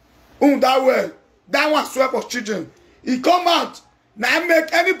 That way, that one swear for children. He come out. Now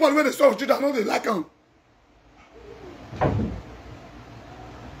make anybody when they swear for children, I know they like him.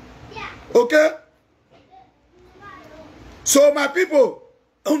 Okay? So my people,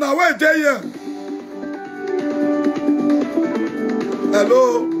 on our way there here.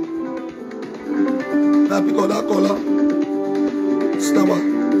 Hello? Now pick up that caller. Snapper.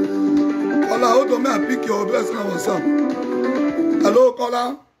 Caller, hold on, may I pick your address now, what's up? Hello,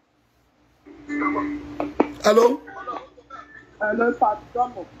 caller? Hello? Hello, Pastor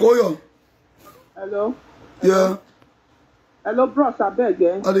Domo. Koyo. Hello? Yeah. Hello, bros, I beg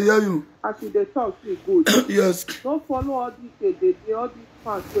again. I hear you. As you dey talk, say good. Yes. Don't follow all these all these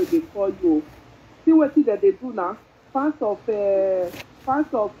fans where they call you. See what they do now. Fans of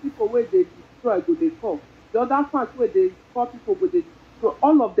people where they destroy go they call. The other fans where they call people where they destroy.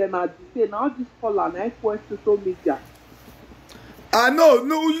 All of them are the same. Now this call and influence social media. I know.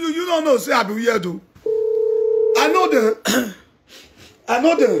 No, you don't know. Say I be Uyiedo. I know the. I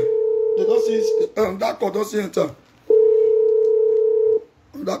know the. They don't see that call. Don't see enter.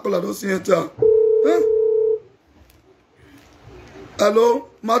 That call. I don't see enter. Huh? Hello,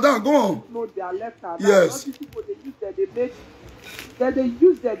 madam, go on. No, they are left out. Yes. All these people they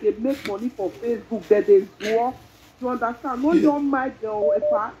use that they make money for Facebook. That they war. You understand? No, don't mind the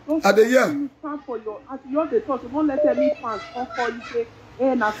don't stand for your. As you they talk, you don't let any fans come for you. Say,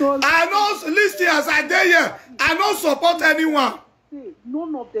 hey, na so. I know. Listen, as I dare here, I don't support anyone.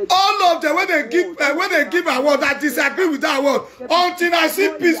 None of them. All of them when they give award, I disagree with that award. Until I see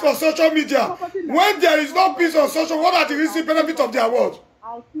peace for social media. When there is no peace on social, what are the recent benefits of the award?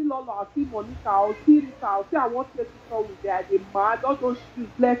 I'll see Lolo, I'll see Monica, I'll see Rita, I'll see I want to take picture with them. They mad, all those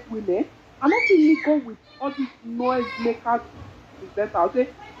useless women. I'm not seeing me go with all these noise makers. I'll say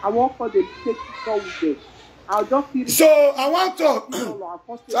I want for them to take picture with them. I'll just see. So I want to.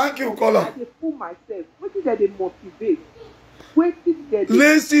 Thank you, caller. I fool myself. What is that they motivate?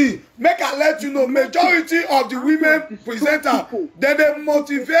 Lazy, make I let you know, majority of the women presenter, then they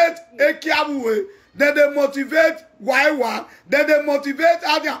motivate Ekiabuwe, then they motivate Waiwa, then they motivate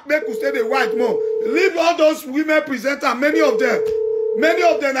how they make you say the white more. Leave all those women presenter, many of them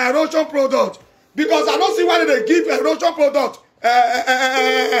are erosion product. Because I don't see why they give erosion product,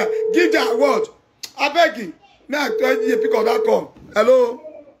 give their award. I beg you, may I tell you pick up that call. Hello?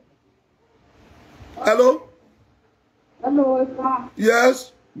 Hello? Hello, sir.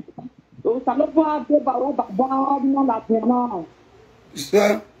 Yes.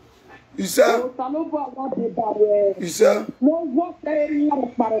 Sir. You said? You said?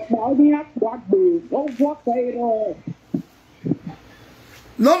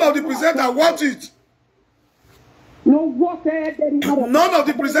 None of the presenter watch it. None of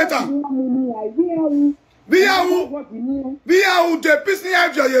the presenter. Be out the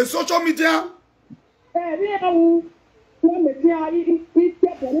business of social media.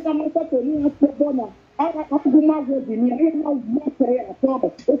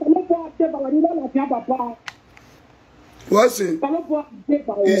 What's it?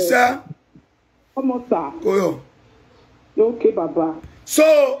 Isa? Okay, Baba.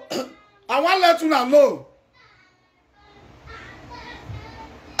 So, I want to let you know.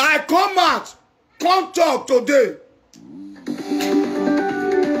 I come out, come talk today.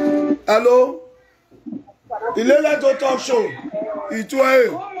 Hello? Uyiedotalk show.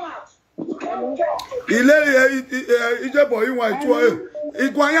 Itwaye. Ijebo iwa itwaye.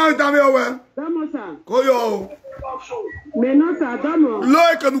 Igwanya idame owe. Damo sa. Koyo. Meno sa damo. Lo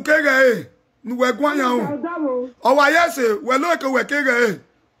eke nukege nuwe gwanya hu. Owa yese we lo eke wekege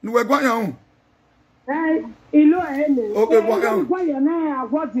nuwe gwanya hu. Ilo ene. Okay, gwanya hu. Gwanya na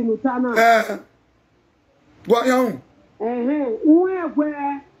award nutana. Gwanya hu.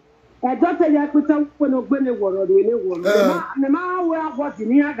 Uwe I don't tell you put up when no when or really one. The man where what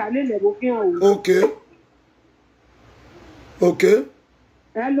in here can live. Okay.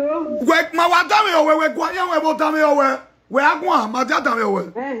 Hello. Wait, my what time you we go yan we bo time you we agwan ma ja time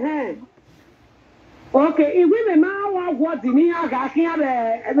you Okay, if we man what in here can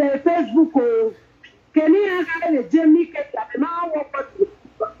have Facebook or can you have a Jamie get the man what.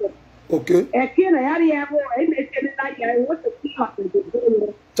 Okay.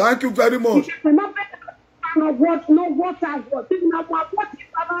 Thank you very much.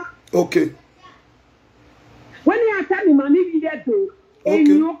 Okay. When you are telling money video, and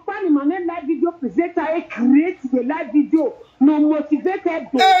you find money live video presenter, create the live video, no motivated.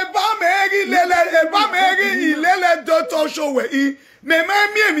 Eba meri lele doctor show we. Me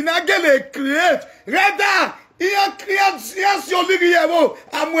na gele create. Rather iya create yes yo ligi yebo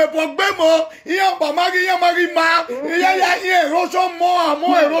amwe bogbe mo iya pa mari ya mari ma iya eroso mo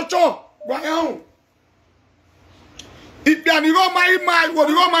amo eroso gwayan ipiani ro mari ma wo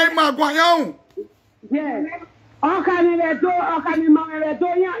ro mari ma gwayan yeah okani ma re do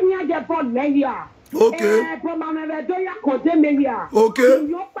ya je po leya okay po ma re do ya ko de meya okay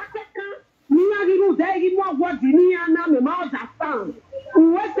yo pakeka ni ari ru de ri mo wodi ni ana me ma understand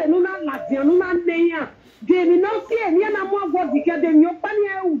we se nu na la je nu na leya de ni no see ni na mo wodi ke de ni o pa ni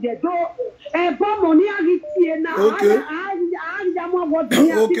e je do e bo mo ni ari tie na a mo wodi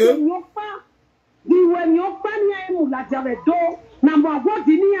ni ari ni o pa di we ni o pa ni e mu la je do na mo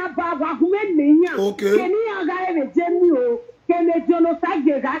wodi ni aba wa ku me leya ke ni aga e je ni o ke le jono sa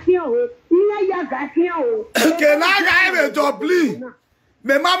je ga ki o ni ya ga ki o ke na ga e do please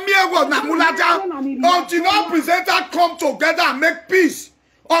me ma mi e wo na mulata until no presenter come together and make peace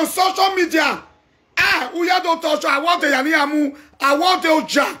on social media. Uyiedotalk, I want the Yaniamu, I want the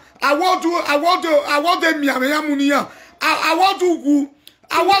Oja, I want the Miamiamunia, I want to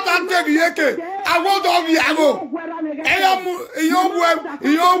I want that Yeke, I want all the Ago.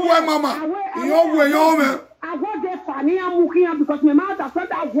 Yo, mama, yo, I want the funny Amukia because my mouth has said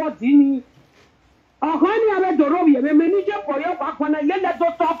that word in me. Oh, honey, I read the Robbie, my manager for your back when I let the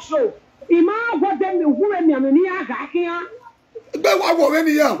talk show. Ima, what them who am Yamania Gakia? But what were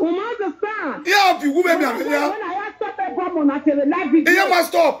any young? Understand? Yeah, if you women, when I asked up a bomb on the live video, you must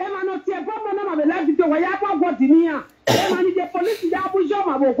stop. I'm not a bomb on the live video. I have what in here. I'm the police. I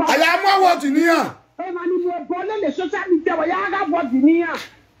am what in here. I'm the social media. I have what in here.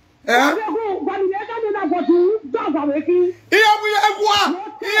 Here we have one.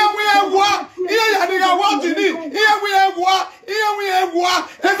 Here you want to need. Here we have one.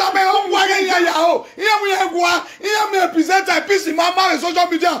 And I may own one here we have one. Here me present a piece in my mind social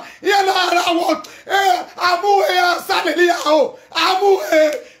media. Here I want. I'm Saturday. I'm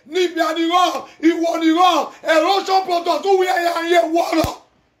Nibianigo. You want to go. Erosion product. We are here water.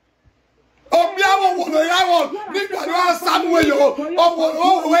 Obiawo wo lo ya wo ni bi anu Samuel yo owo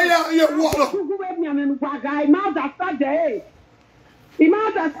we ya ye wo lo ku we mi anu kwa guy ma da Saturday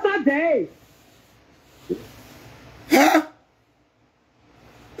ima da Saturday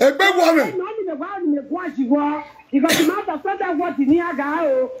egbe wo me no ni be wa ni me kwa jiwo because ma da Saturday what ni aga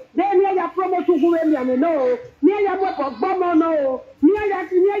o de ni ya promote ku we mi anu no ni ya mo gbomo no ni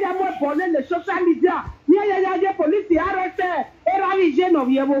ya mo po le social media ni ya police arrest era vi je no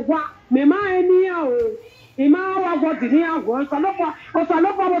ye bo kwa me ma eni o ima wa god ni ago so lo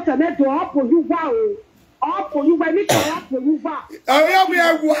mo tele do opo yu wa ni ko opo yu wa ayo mi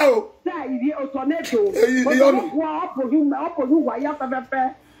ewu o da iri o tornado opo yu wa ya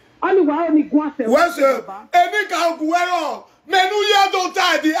pepe oni wa oni gun ase we say eni ka ogun ero menu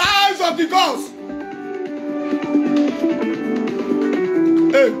Uyiedotalk the eyes of the gods.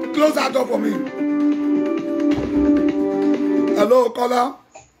 Hey, close that door for me. Hello, caller.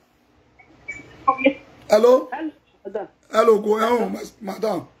 Hello? Hello, go on,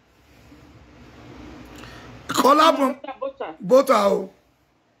 madam. Caller from Bota.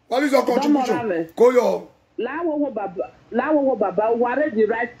 What is your contribution? Go your. Lawo Baba, we are the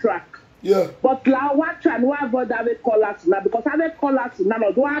right track. Yeah. But Lawa try no avoid that call us now because I call us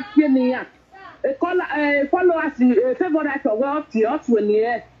now. Do I feel near? Follow us, favorite of us when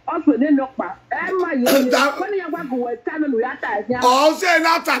you. Also, they knock back. When you are going to tell me, oh, say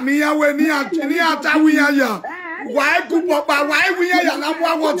not a me when you are we are young. Why could Papa? Why we are young?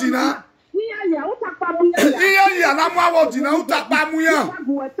 I'm watching her. Yeah, I'm watching her. Utapamuya. Yeah, I'm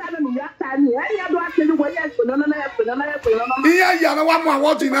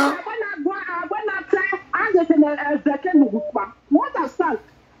watching her. What a son.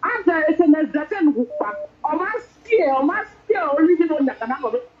 After it's an executive group. Or my original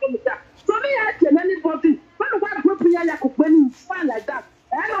Nakanako. So me ask anybody, when one group here like when you find like that,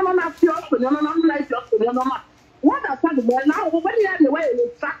 I don't know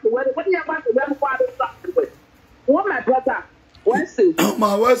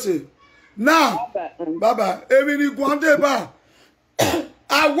say. Now, Baba, èmi ni Gwande ba.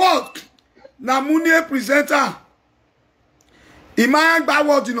 Award na Munie presenter. Iman gba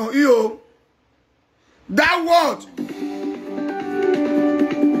word no iyo. That word.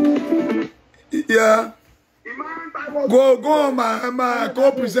 Yeah. Go on, my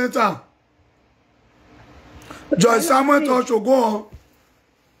co-presenter. Joy Samuel Tosho, go on.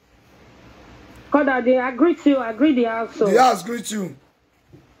 God, they agree to you. Agree the also. They agree to you.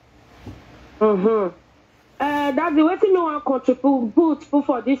 That's the way to know and contribute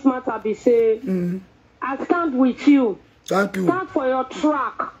for this matter. Be say, I stand with you. Thank you. Stand for your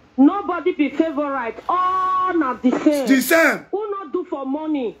track. Nobody be favorite. All not the same. The same. Who not do for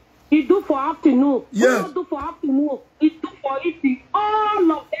money? He do for afternoon. Yes. Who not do for afternoon? He do for eating.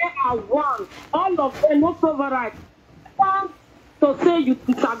 All of them are one. All of them no favorite. Stand to say you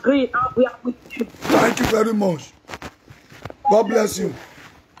disagree, and we are with you. Thank you very much. God bless you.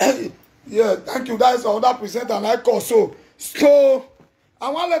 Yeah, thank you. That is another presenter like also. So, I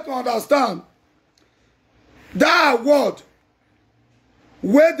want to let you understand that award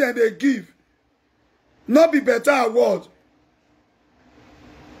where then they give, not be better award.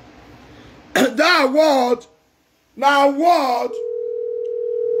 That award, now award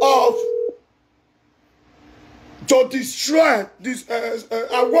of to destroy this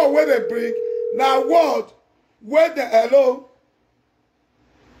award where they bring, now award where the hello.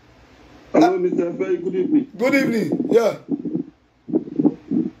 Hello, Mr. Very good evening. Good evening. Yeah.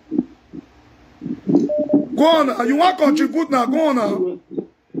 Go on now. You want to contribute now? Go on now.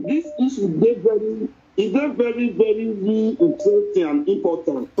 This issue is very interesting and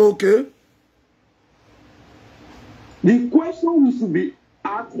important. Okay. The question we should be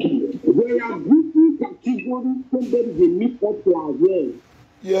asking, there are different categories somebody they meet up to as well.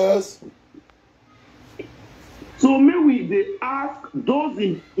 Yes. So maybe they ask those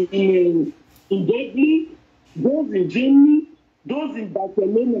in Dublin, those in Germany, those in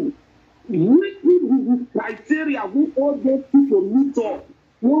Barcelona, which is the criteria we all those people meet up.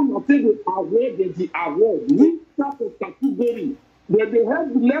 One will say the award, the award, which type of category that they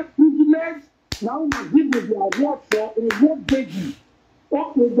have the less privilege. Now we give them the award for a work baby.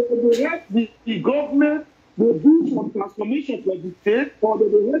 Okay, they have the government, they do some transformation for the state, or they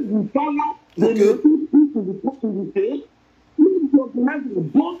have the power, they put people in the state. We organize the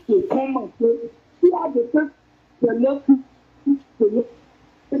boss to come and say, who are the first selected to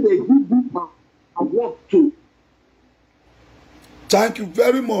they give this award to. Thank you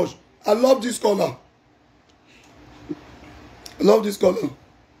very much. I love this caller. I love this caller.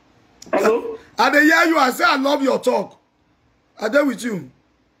 Hello? I hear you. I say I love your talk. I there with you.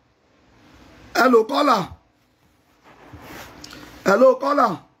 Hello, caller. Hello,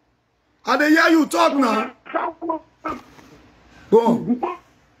 caller. I hear you talk now. Go on. Before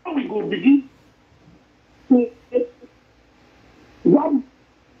we go begin, one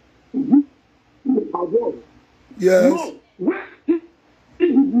award. Yes. No, where is the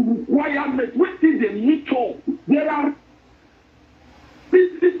requirement? Where is the meet up? There are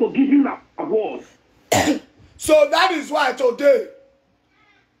things for giving awards. So that is why today,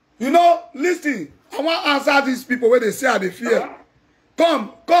 you know, listen, I want to answer these people where they say are they fear.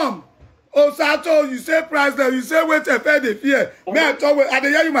 Come. Osato, you say price there, you say wait a fair they fear. May I talk with, I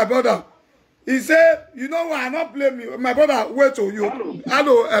hear you, my brother. He said, you know what, I not blame you. My brother, wait till you.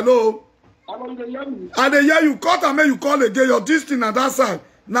 Hello. I dey hear you. Cut and make you call again. Your distance on that side.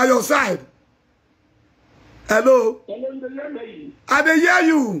 Now your side. Hello. I dey hear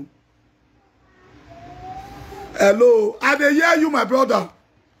you. Hello. I dey hear you, my brother.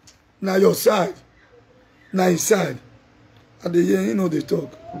 Now your side. Now his side. I dey hear you know they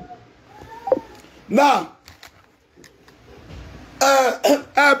talk. Now,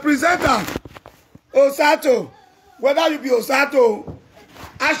 presenter Osato, whether you be Osato,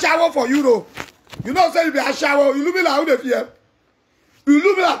 I shower for you though. You know, say you be a shower, you look me like who they fear. You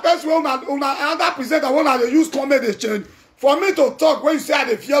look me like first one, another presenter, one that they use comment they change. For me to talk, when you say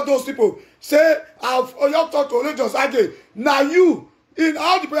they fear those people, say, you talk to only just again. Now you, in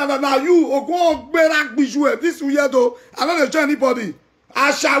all the presenter, now you, go on, this weird though, I don't enjoy anybody.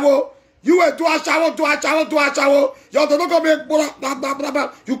 I shower. You were do a shower. You don't go make blah,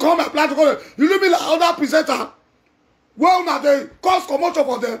 blah. You come and plan to go. You look me like other presenter. Well, now they cause commotion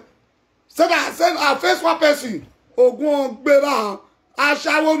for them. Say that send our first one person. Ogun Bera. I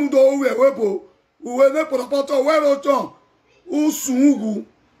shower no do webo. Uwe ne poropoto wero John. Usungu.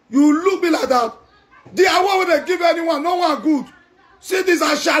 You look me like that. The award when they give anyone, no one good. See this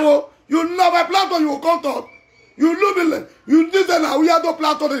a shower. You never plan to you come talk. You look me like you this and Uyiedotalk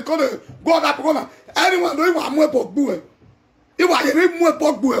plan to they call it God up. Anyone don't even want to do it. If I remove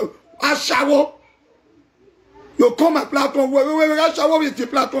Pogbu, I shower. You come my platform, where I shower with the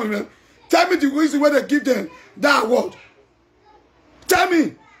platform. Tell me the reason why they give them that award. Tell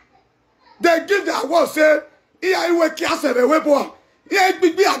me. They give the award, say, here you work, I said, boy. Here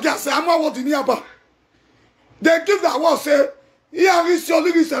big be against I'm not in here. They give the award, say, here is your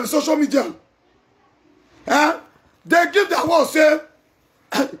lyrics and social media. Eh? They give the award, say,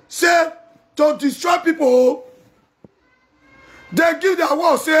 to destroy people. They give the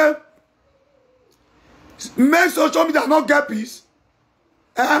award, say, make social media not get peace.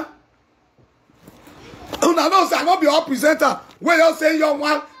 Eh? Una know say I not be all presenter. When you say young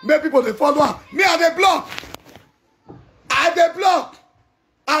one, make people they follow. Me I dey block. I dey block.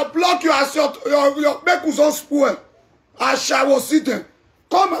 I block you as your make us on spoil. I shall sit there.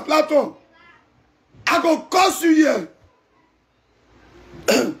 Come my platform. I go curse you here.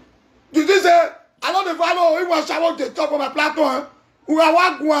 Did you say I don't follow you was shower the top of my platform? Who are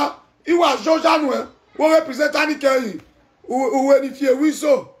one? You was Jojan who represent any carry. Who if you win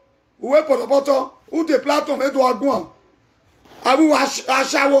so. Who for the bottom? Who the platform head to Aguan? I will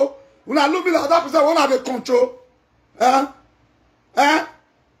shower. When I look at that person, one have the control.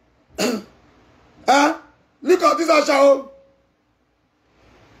 Look at this shower.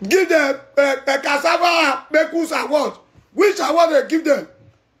 Give them a cassava Bekus award. Which award they give them?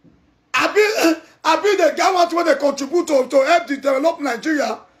 I be the government where they contribute to help the develop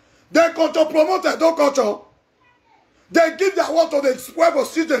Nigeria. They control promote their culture. They give the award to the spoil for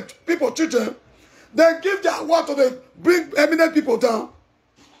children, people, children. They give the award to the bring eminent people down.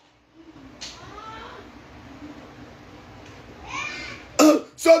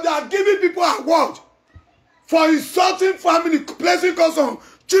 So they are giving people award for insulting family, placing cause on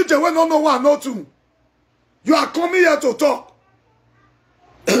children when don't know one, no two. You are coming here to talk.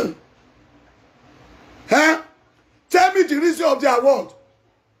 Huh? Tell me the reason of the award.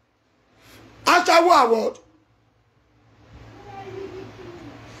 Ashawo award.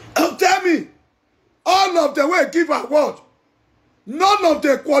 Tell me, all of them will give award. None of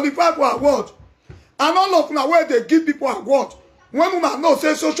them qualify for award. And all of them where they give people award. When we know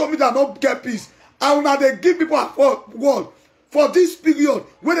say social media not get peace, and now they give people award for this period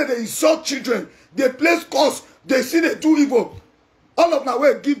when they insult children, they place cause, they see they do evil. All of them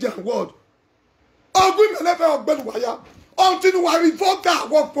will give their award. All women never have been wire until we revoke that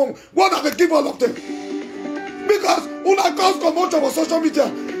award from what are they give all of them. Because una cause commotion for social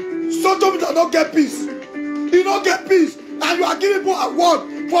media. Social media don't get peace. You don't get peace. And you are giving people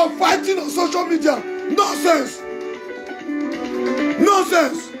award for fighting on social media. Nonsense.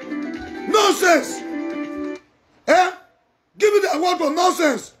 Nonsense. Nonsense. Eh? Give me the award for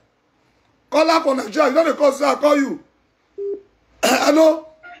nonsense. Call up on Nigeria. You know the cause I call you. Hello?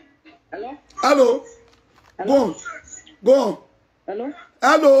 Hello? Hello? Go on. Go on. Hello?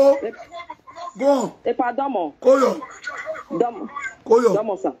 Hello? Go on. Epa Domo. Koyo. Domo. Koyo.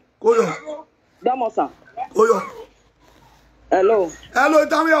 Domo, sir. Koyo. Domo, sir. Koyo. Hello. Hello,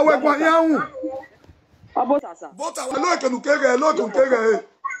 tell me away kwa yaun. Abota, sir. Bota, hello, kenukege, hello, kenukege.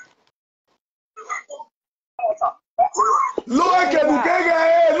 Hello, kenukege,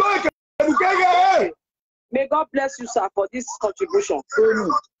 hello, kenukege. May God bless you, sir, for this contribution.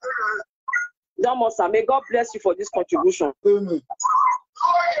 Amen. Domo, sir. May God bless you for this contribution. Amen.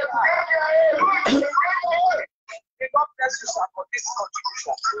 May God bless you, sir, for this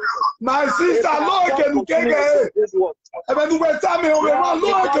contribution. My sister, Lord, kenukege. Ebe nu we tell me o we want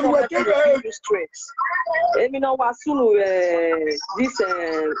Lord, kenukege. Emi no wa sunu this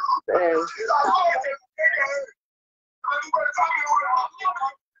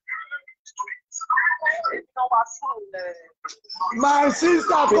My sister,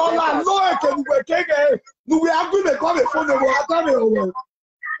 call her Lord, kenukege. Nu we agree me call me phone we tell me o.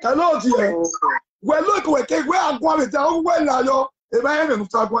 Hello dear. We look we ke we agwa me tell we la yo. E ba me nu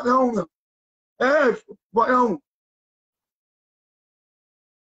ta gwa na ho.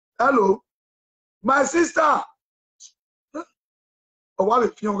 Hello, my sister. Oh, what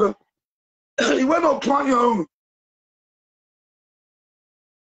if you he went up on your own.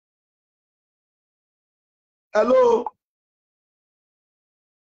 Hello,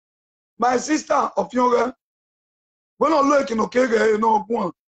 my sister of younger. We're not looking okay, you know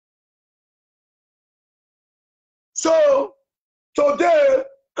one. So today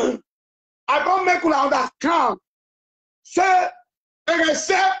I can't make you understand. Say,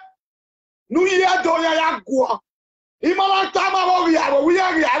 Uyiedotalk. Imala tama we are.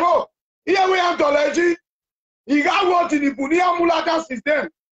 Here we are to you got what in the Bunia Mulata system.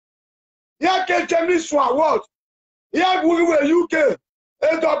 Here can James Sword. Here we were UK,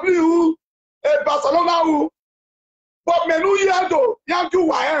 AW, Barcelona. But menu Uyiedo, Yanku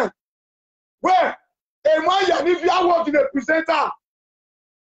Wayan. Where a man if you are working a presenter.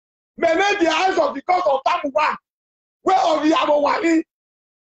 Many the eyes of the cause of Tamuwa. Where of the Abawai?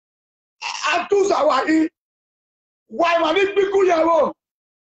 Atuzawai. Why man if Biku Yaro?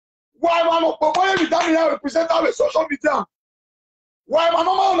 Why man of Popoya Vitania presenter with social media? Why man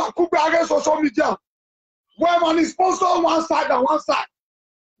no man Kuba against social media? Why man is sponsor one side and one side?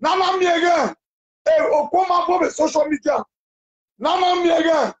 Nana me again. Okoma for the social media. Nana me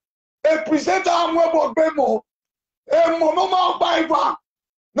again. A presenter and web of Bemo. A monoma Bible.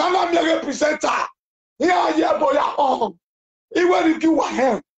 Nana me again presenter. Here, boy, on. Even if you were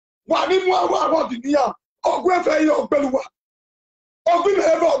him. One in one about the near. Or Grefe of Belua. Or Green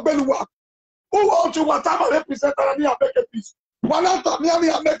of Belua. Who want to what time I represent and make a peace? One after me,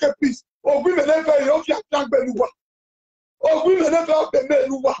 I make a peace. Or Green of your young Belua. Or Green of the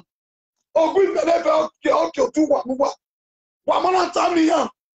Belua. Or Green of your two one. One man time here.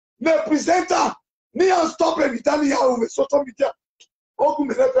 The presenter near stop every time here with social media. Or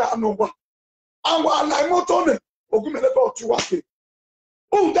Green of no one. And while I'm not on it, or Green of two one.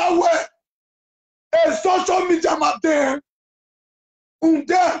 Oh, that way. A social media matter.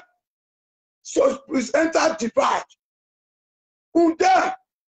 There. So presenter divide. There.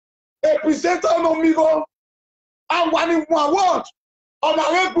 A presenter no migo. And one in one word. On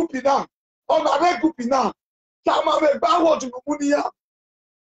a red group now. On a red group now. Sama me baword no munia.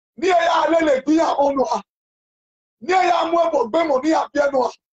 Near ya lele dia onwa. Near ya mwebo bemo ni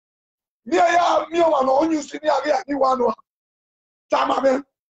apiano. Near ya miwa no onyu sini area ni wanwa. Sama me.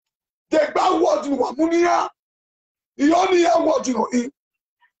 The baword no munia. He only have what you know in.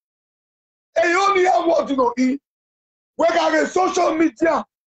 He only have what you know in. We got a social media,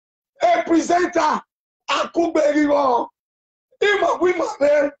 a presenter, a kuberi. Ima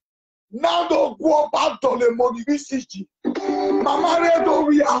women now don't go back to the money city. Mama read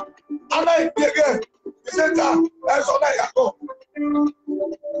over here, and I again. Presenter, that's all I go.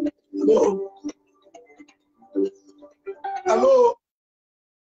 Hello. Hello.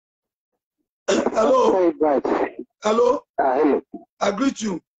 Hello. Hello. I greet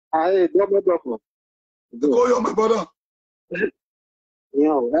you. Hi, double. Go, you're my brother.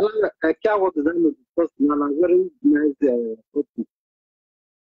 I can't want to them because I'm very nice.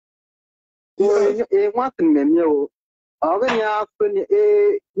 One thing, you when you ask me,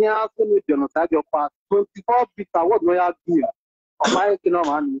 you ask me, you know, your part 24 bits. I was no idea. My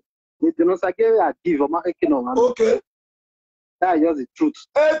economy, you know, I gave a give of my economy. Okay. That is the truth.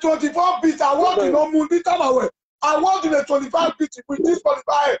 24 bits. I want to know Mundi Tamawe. I want in a 25 bits with this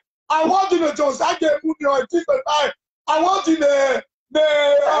qualifier. I want in a Josage movie or disqualified. I want in the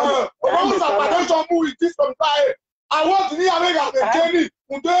Rose Appalachian movie with disqualified. I want in the America the Jenny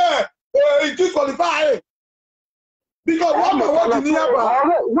Munde disqualified. Because what I want in the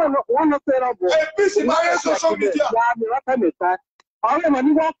a piece in my social media.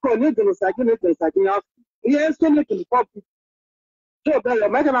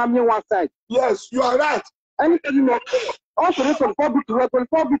 Yes, you are right. Anything you know, also this one public to record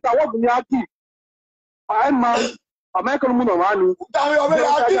public. I want to be I'm man. American woman, man. I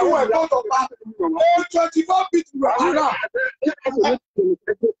didn't want to go to 24 bits. I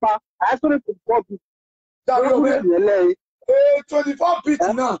saw it public. 24 bits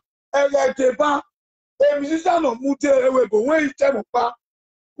now. And like a musician of Mute, but when you tell me,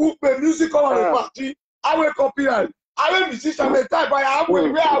 who play music on the party, I will copyright. I will musician, the type I am where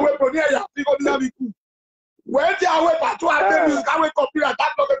I will put near you. When they are waiting to have music, I will copyright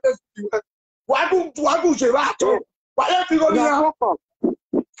that. Not the best. Why do you write? Why do you go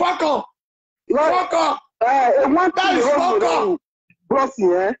fuck up? Fuck up. That is fuck up. Bossy,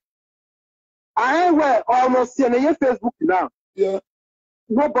 eh? I am almost seeing your Facebook now. Yeah.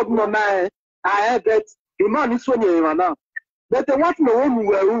 Nobody no man. I have that. The man is when you are now. But the one no one who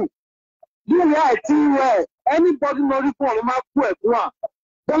you are where anybody no report my web one.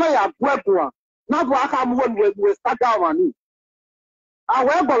 Don't I web one? Not what I'm one with start down. I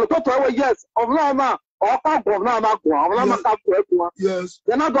went to the yes of Lama or Papa Lama. Yes.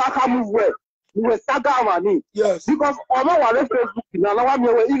 Then I come where you will start down. Yes. Because although I Facebook now, I'm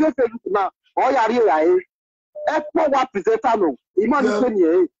your eager Facebook now. All your real what presenter no.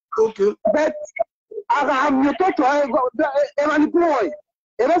 Imagine okay. But I'm your daughter, a boy.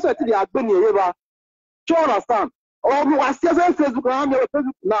 And that's what they are doing here. Do you understand? Or I see Facebook and I'm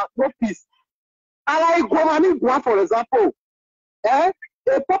Facebook now, no peace. I like go for example. A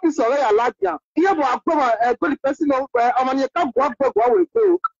puppy survey a ladia. Here, a good person where I'm on your camp, what will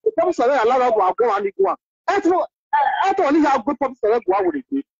go. The puppy survey a lot of go and go. I only have good puppy survey, what would it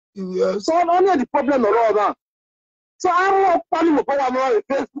be? Yes. So only the problem of all that. So I'm not planning to go on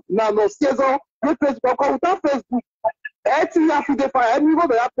Facebook now. No, season Facebook. Because without Facebook, everything you have to define. Everyone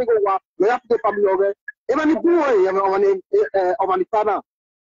they have to go over. They have to define me over. Even if you want on the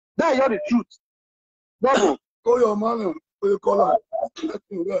that is the truth. No. Call your man. You call her.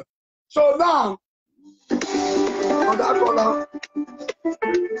 So now, on that caller.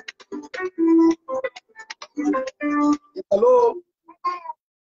 Hello.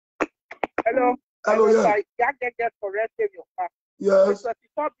 Hello. Hello, yeah. Get corrected your fact. Yes.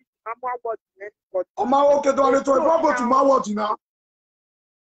 I'm okay to only 24 to my watch now.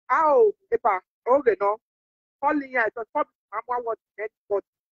 How, okay, no. Calling here, it's a I'm what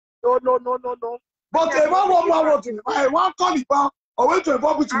no. But if I want my watching, I want call it back or wait to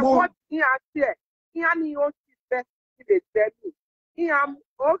involve with I more. want here, here, ni o si best in the journey. Here, I'm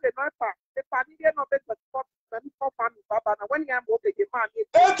okay, no, if I need no better for family, Baba, when I'm okay, the man is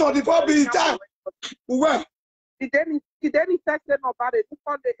 824 be time. Where? He didn't say nobody.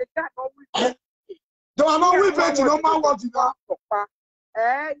 Don't I know we pay to no man what you know.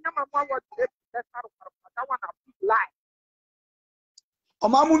 That one a big lie.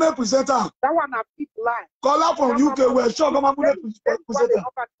 Omamune presenter. That one a big lie. Call up from UK. We're sure Omamune presenter.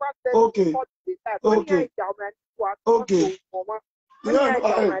 Okay. Okay. Okay. Yeah.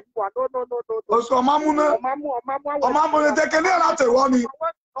 Oscar Omamune take any other one.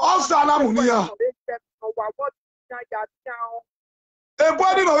 Also, Anamunia. A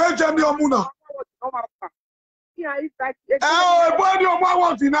body no HM Omuna. A body of my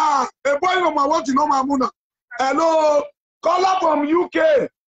want now. A body of my want in Omamuna. Hello. Call up from UK.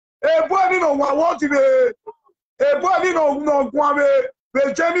 A body no want in a body no Guave.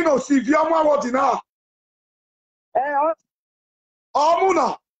 The Jenny no Sivia want in now.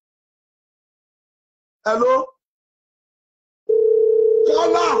 Omuna. Hello.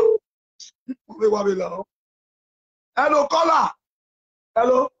 Caller. Hello, caller.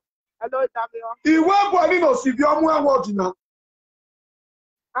 Hello. Hello, Damian. Ìwé bọ̀ọ̀lì náà sì bí ọmú ẹ̀wọ̀ jìnnà.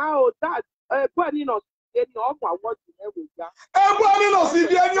 Oh, that. Bọ̀ọ̀lì náà sì bí ọmú ẹ̀wọ̀ jìnnà ẹ̀wọ̀ já. Bọ̀ọ̀lì náà sì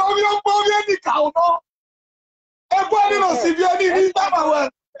bí ẹni orí ọgbọ́n orí ẹni kàó náà. Bọ̀ọ̀lì náà sì bí ẹni ní sábàwẹ̀.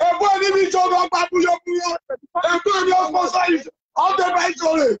 Bọ̀ọ̀lì ní ìjọba ọgbà búyọ́búyọ́. Bọ̀ọ̀lì ọgbọ́n sáyìí ọ̀dẹ̀ bá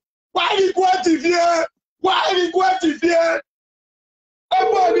ìjọba. Why regret it here? Why regret it here?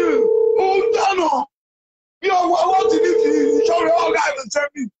 Bọ̀ọ̀lì ó ń dáná. Bí ọwọ́ ti ní ti ìṣòro ọ̀gá ìrìnsẹ̀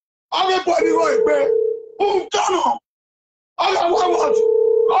mi. Everybody wrote it, who done all I want,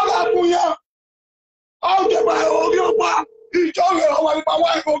 all I put all the my audio bar, each other, my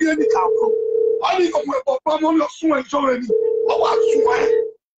wife, or any couple. I need to wait for someone to swing already. Oh, what's swing?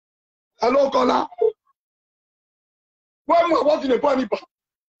 Hello, caller. When we're watching the party,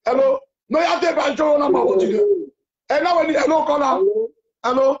 hello, no, you have to buy your number. Watching it. And now, hello, caller.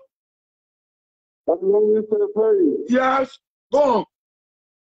 Hello. Yes, go on.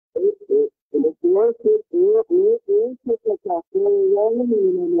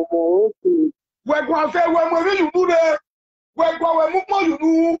 Wẹ̀gbọ́n wẹ̀mú yìí nú rẹ̀ wẹ̀gbọ́n wẹ̀mú pọ̀ yìí nú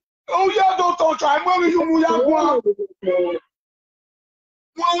Uyiedotalk àìmọ́ yìí mú yá gbọ́n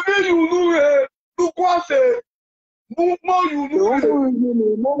wọ́n rí yìí nú rẹ̀ dúkú ọ̀sẹ̀ mú pọ̀ yìí nú rẹ̀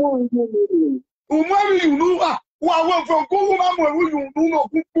ùmọ́ yìí nú wà wọ́n àwọn ìfọ̀n kó wọ́n máa mú ẹ̀rú yìí nú náà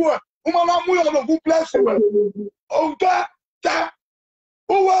kú kú ẹ̀ wọ́n máa mú yọ̀ náà kú bless rẹ̀ òǹtẹ́ tẹ́.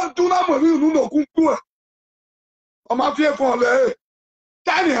 Who do not believe you no kuku? O ma fi fun le.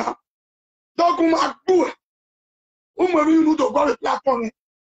 Tania. Dogun ma gbu. O mo ri nu to go re platform.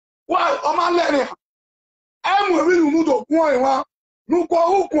 Why o ma le re. E mo ri nu to kun e wa. Nu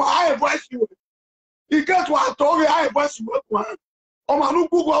ko ukun I voice you. I get wa to re I voice you kun. O ma nu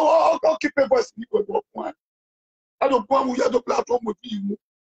gbu o keep voice ni ko kun. I do po mu ya do platform mo fi mu.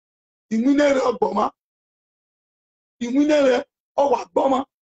 Ìmúnere ọgbọ̀mọ́. Ìmúnere ọwà gbọ́mọ́.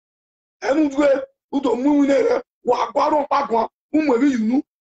 Ẹnu dúró udò múnere wà gbọ́rọ̀ pàgbọ́n múmọ̀ èrí yìí nú.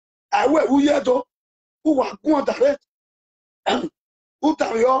 Ẹ̀wẹ̀ Uyiedotalk wà gún ọ̀dàrẹ́.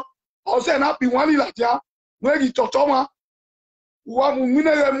 Utàrí ọ ọ̀sẹ̀ náà pì wọ́n lílà já wọ́n èyí tọ̀tọ̀ wọn. Wọ́n mú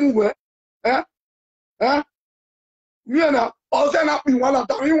múnere mú wẹ̀. Mìíràn ọ̀sẹ̀ náà pì wọ́n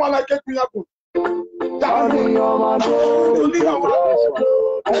látàrí wọn lákẹ́ pín yàgò.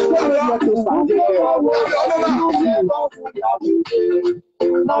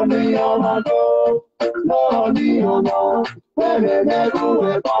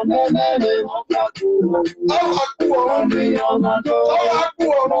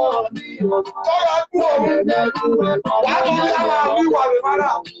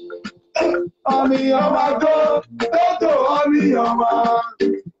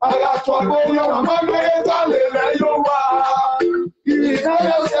 I got trouble, your mama,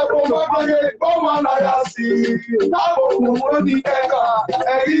 Ìdájọ́ ṣe kó mọ́ pé kó mọ́ láyà sí i. Láàbò kò mọ́ ní kẹ́kà,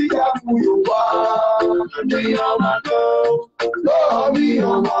 ẹ̀rí ìjà fún Yorùbá. Ní ọmọ tó lọ́ọ̀ ní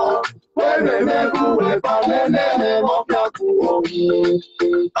ọmọ. Wẹ́rẹ̀ mẹ́kú ẹ̀fà lẹ́lẹ́lẹ́ mọ́ fíàkù omi.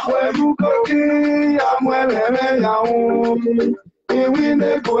 Àwọn ẹ̀rú kòkí àmọ́ ẹ̀rẹ̀ yàwó. Ìwí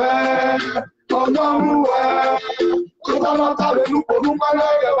lẹ́kọ̀ọ́ ẹ̀ ọgọ́rùn-ún ẹ̀. Kó bá lọ tàbí lùpọ̀ ló máa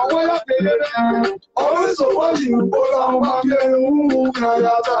lẹ́rẹ̀ ọwọ́ yàtẹ̀lẹ̀ rẹ̀. Oríṣòwò yìí ń bó lọ máa fi ń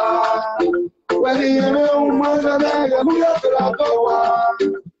kàyàtà. Wẹ́ni ẹ̀rẹ́ ń máa ń lẹ́rẹ̀ ẹ̀rẹ́ mú yàtẹ̀ látọ̀ wá.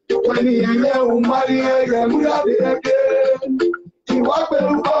 Wẹ́ni ẹ̀rẹ́ ń máa ń lẹ́rẹ̀ mú yàtẹ̀ ẹ̀kẹ́. Ìwà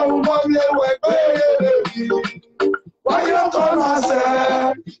pẹ̀lú ọrùn mọ́ bí ẹwẹ̀ pé èrè rí. Wáyé tó máa ṣẹ̀,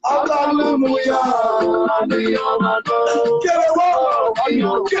 ọlọ́lùmú yá. Àníyàn máa tó. Kéré wọ́,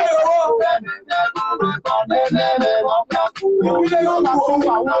 kéré wọ́. Ìpínlẹ̀ yóò kú owó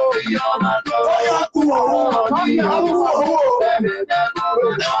àwọn èèyàn máa tó. Ó yá kú owó, àníyàn kú owó.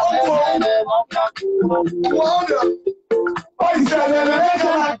 Wọ́n dẹ̀, ó ìṣẹ̀lẹ̀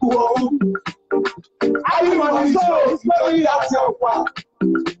lẹ́jọ́ kú owó. Ayé mọ̀ ní sọ̀rọ̀ lórí àti ọ̀pá.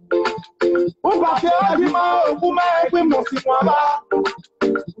 Ó gbà pé ọdún máa òkú máa ń pín mọ̀ sí wọn bá.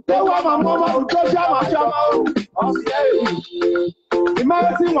 Ṣé wọ́n máa mọ́ ọmọ tó jẹ́ àmọ́ tí ọmọ ọ̀sìn ẹ̀yìn?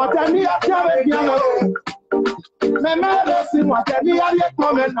 Ìmọ̀ràn tí wọ́n tẹ ní àti àwọn èèyàn lọ. Mẹ́mẹ́rẹ́ sí wọ́n tẹ ní ayé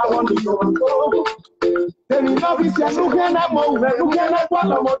kan mẹ́ta wọn ní ìwọ̀n tó. Èmi náà fi ṣe lúgẹ́nẹ́ mọ òwúrẹ́ lúgẹ́nẹ́ pọ̀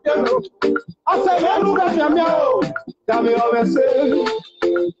lọ́mọdé lọ. Ọ̀sẹ̀ yẹn lúgẹ́ mi ò. Dàmí ọ̀rẹ́ ṣe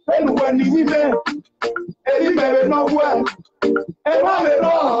olùwẹ̀ ní wíbẹ̀. Èyí bẹ̀rẹ̀ náà wẹ̀. Ẹ má lè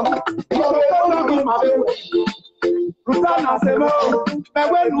lọ. Ìjọba tó lọ́dún máa bẹ̀ wẹ̀. Rúta náà ṣe mọ́.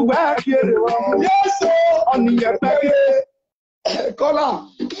 Mẹ́wẹ́ lùwẹ̀ kí èrè wọn. Yéésù ọ̀nìyàn pẹ́kẹ́. Kọ́lá.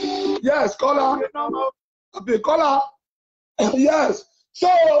 Yes, Kọ́lá. Abi Kọ́lá. Yes. So,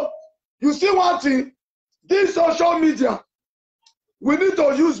 you see one thing? This social media, we need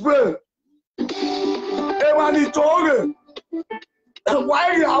to use brain. Ewa ni Tori.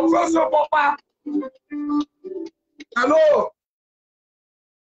 Why you have first of all? Hello.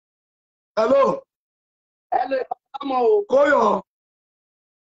 Hello. Hello. Koyo.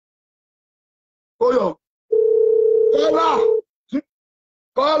 Koyo. Kola.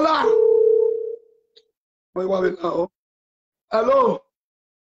 Kola. Hello.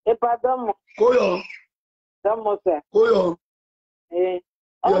 Epadamo. Koyo. Damo sir. Koyo.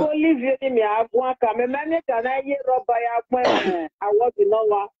 Ọmọ Olivia ni mi àgbọn aka mi mẹ́ni kan náà yé rọ́bà ya pẹ́ àwọ̀dì náà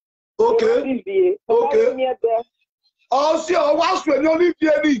wá. Okay. Okay. Ọ̀sẹ̀ ọ̀wá sùn ní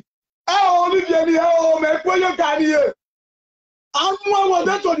Olivia ni. Olivia ni ọmọ ẹ̀kọ́ yóò ga ni yẹ. Àwọn ọmọ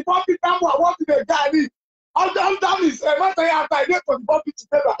ọdẹ tó ní pọ́pì táwọn àwọn ti lè ga ni. Ọjọ́ ń dábì sẹ́ mọ́tò yà ta ilé tó ní pọ́pì ti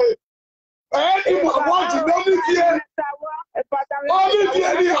tẹ́lẹ̀ ẹ̀. Ẹ̀ẹ́dì mọ̀ àwọn ti ní Olivia. Olivia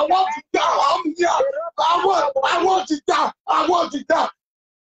ni àwọn ti dá àwọn ti dá àwọn ti dá.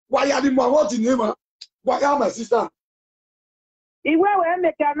 Why the more what in him? Why am my sister? Ìwé ìwé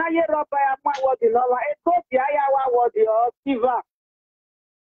mẹ̀kẹ́ anáyé rọ́bà ya mú àwọ̀dì lọ́wọ́ ètò òbí ayáwó àwọ̀dì ọ̀ síva.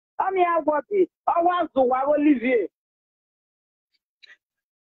 Ọmọ àwọ̀dì ọwọ́ àzùwà Olivier.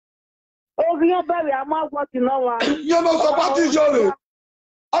 Orí ọbẹ̀rẹ̀ àmú àwọ̀dì lọ́wọ́. Yẹ́n lọ sọ pátí ìjọ́rè.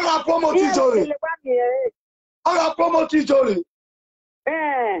 Ọ̀rọ̀ promote ìjọ́rè. Ọ̀rọ̀ promote ìjọ́rè.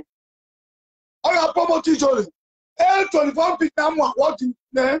 Ọ̀rọ̀ promote ìjọ́rè. 24 bit now what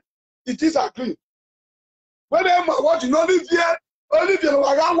it is agree. When they what you Olivier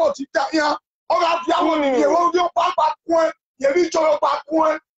was around what it here. Or have you Olivier, what you back point, you reach your back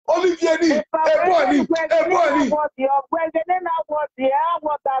point, Olivier ni, a boy. When they then what the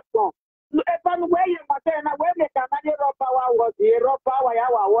what that one. If I'm where you must say, now where they can manage your power was the raw power,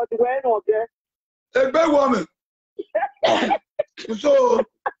 what the way of there. A big woman. So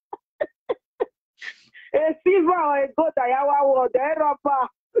a fever or a goat, I have a word,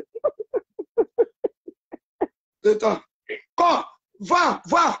 later. Come, va.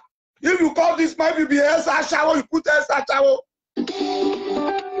 If you call this might be a shower, you put a shower.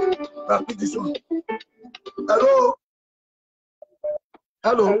 Repeat this one. Hello.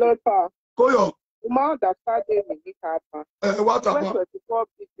 Hello, sir. Koyo. Uma understand me, what about? 24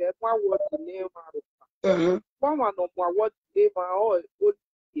 people, one word the name. One of my words the name, or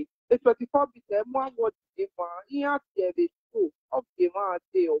the 24 people, one word the name. He has the show of the man,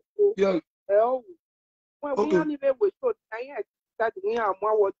 yeah. When we only we show that we are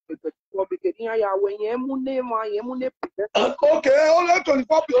more what the 24 because here you are when you mune. Okay, only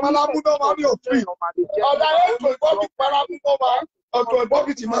 24 people are moving on your free. Other 24 people are moving on. Okay,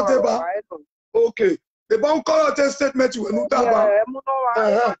 Bobby Timateba. Okay. The bank call a statement you will not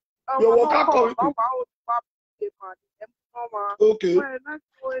have. Your worker call. Okay.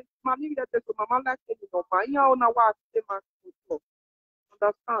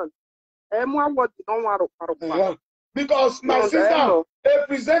 understand. More what you don't want to because my sister, a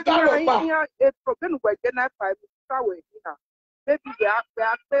presenter of a problem with the 5 minutes. Maybe they are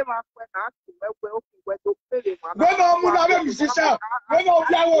paying my friend asking where to pay them. When I'm musician, when I'm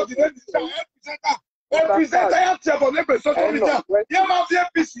a presenter, I have to social media. Yeah, my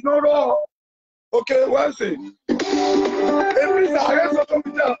PC, no. Okay, one thing.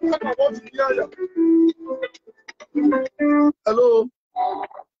 Hello.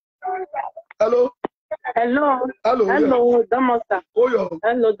 Hello. Hello. Hello. Hello, Domo. Oyo.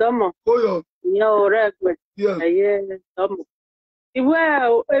 Hello, Domo. Oyo. Yo, Regwe. Yeah. Domo.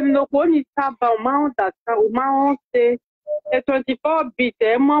 Well, no one about Mount that Mount a 24-bit,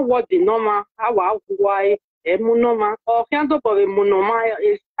 what the normal, how why, Munoma, or Cando of a Munoma,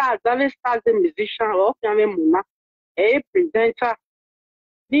 a star, that stars the musician, or Yamuna, a presenter.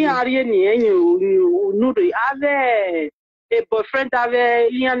 Ni Ariani, you know, the a boyfriend have a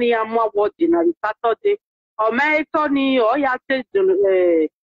liania more what dinner Saturday, or May Tony, or Yate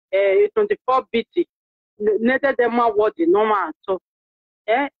 24-bit, netted them more what the normal. So,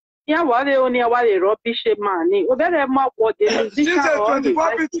 yeah, what they only what a rubbish money. Over there, more what the musician or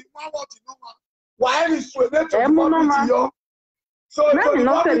 24-bit, why is it 24-bit? So,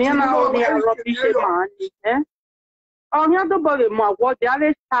 not only a rubbish money, oh, you don't bother more what the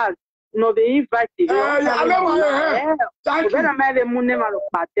other stars. No, they invite you. I better make the money out of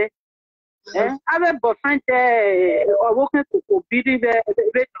party. I have a boyfriend or working to be the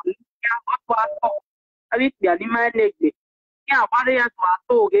I need to be my leg. Yeah, what I have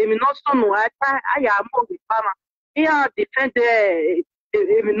to game, not so no. I am more with Mama. Here, defend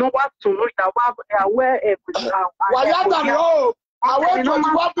no what to know that where I went to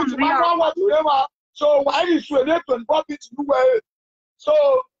so why is you not 24-bit? So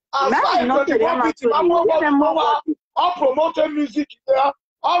as far as 24-bit, all promoted music there,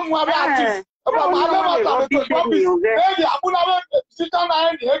 all more artists. But I never 24-bit. Maybe I would have a musician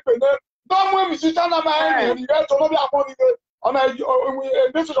and no more musician and the rest of the money on a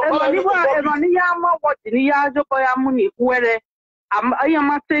message of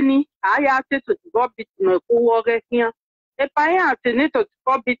I asked to go bit no co here. If I have to need to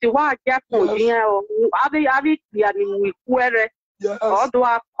copy to what Jack would be, I be with where or do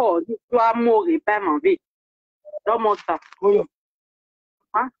I call you are more a bam of it. No more stuff.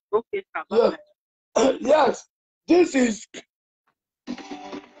 Okay, yes, this is.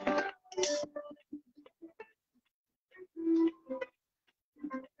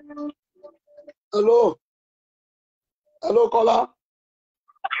 Hello. Hello, caller.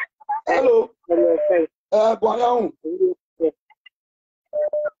 Hello. Guayao.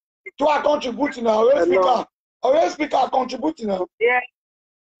 Tu as contribué now. Our speaker contributing now. Yeah.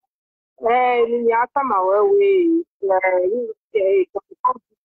 Yeah, come away.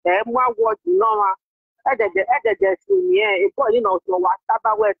 What was normal? You know, so what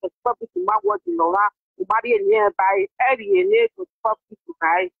about where the public was Body nearby, Eddie, and to public to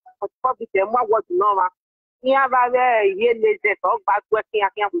buy, but public and what was normal. Yeah, but years they talk about working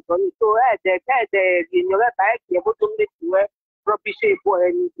again with Tony. So, in your back, you're able to make you rubbish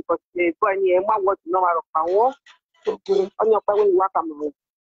boy because the boy and what was normal of okay. On your phone, welcome.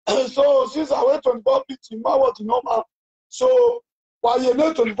 So, since I went 24-bit, what was normal? So, while you're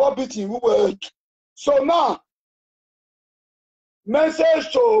not 24-bit, we were. So now,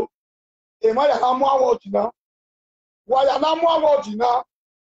 message to Emma Hamwa, why am I watching now?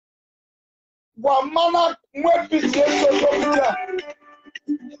 One man went to social media.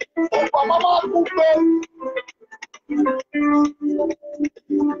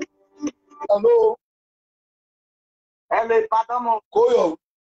 Hello. Hello, Padamo. Koyo.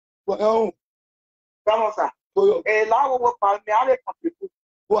 Well, Vamos a. Lá o pai me ale contribuir.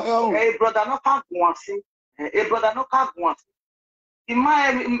 Brother, no can't go assim. Brother, no can't go assim.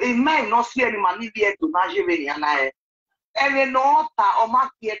 Imai no see any money here to Nigeria na. Ele no ta o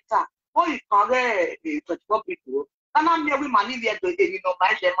makieta. Oh, you can't get 24 people. And I'm here with money here to you know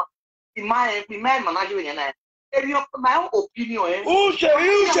my share. Imai Nigeria na. My own opinion. Uche,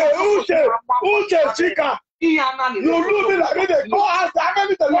 Chika. You look like it. Go ask. I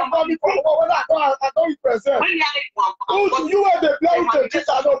need to look for me for what I don't present. You are the blow to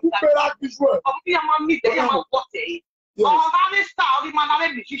Chika. No, who pay that visual? Oh, that is how the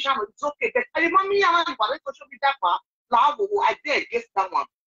man musician. It's okay. I remember me and I show me that one. I did just that one.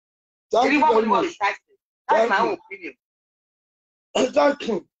 Thank you very much. That's my own opinion. Thank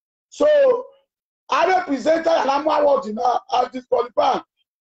you. So, I represent and I'm awarding I disqualify.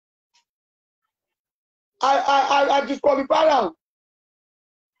 I disqualify them.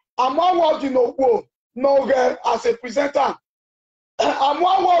 I'm awarding no as a presenter.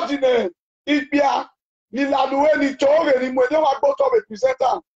 Amwa word in Ibia, ni Lanue, ni Tori, ni Mwenye Wagoto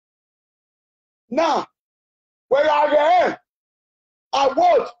representer. Now, where are they? A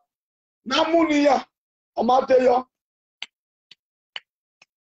word, Namunia, Amadeyo.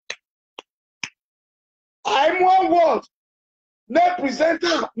 I'm one word, ne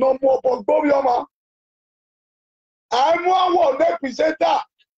presenter, no more Bogobioma. I'm one word, ne presenter,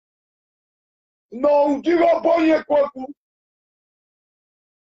 no Giro Boye Kwaku.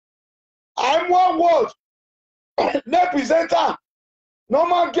 I'm one word, ne presenter, no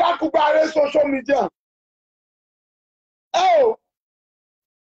man Gakubare social media. Oh,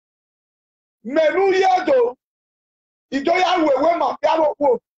 Menu Yedo, Idoya Wewe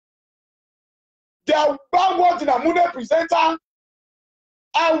Mapiano. The bad word in a Mune presenter,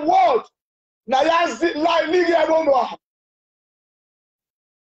 a word, Nayazi, like Ligia don't know.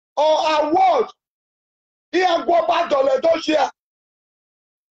 Or a word, here go back to Ledosia.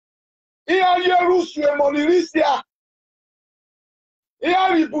 Here Yerusu Monirisia. Here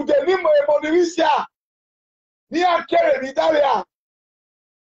Ribudenimo Monirisia. Here Kere Vidalia.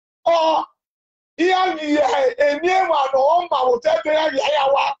 Or here a name and home, I will tell you,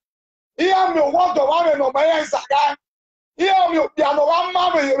 Yawa. Here me want to one no my Saga. Here me piano one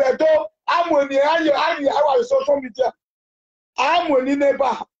mamma you read. I'm when you social media. I'm when you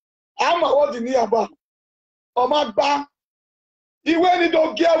neighbor. I'm a what in here about. Oh my ba. He when you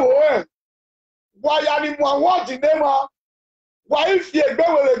don't get away. Why are you what in them? Why if you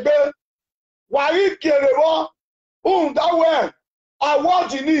go with a why if you that way? I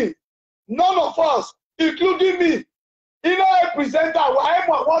want in it. None of us, including me. You know a presenter, why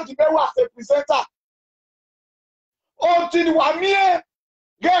am I want to be as a presenter? Until 1 year,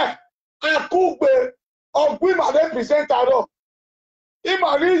 get a cook of women a presenter. If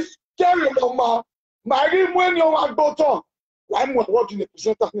I reach carry on my when you are bottom, why am I watching a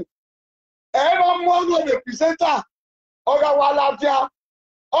presenter? And I'm one of the presenter. Or a Waladia,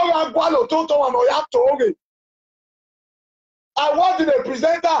 or a Gualo Toto and Oyato. I want the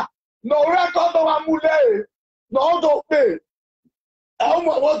presenter, no record of a mule. No, don't pay. How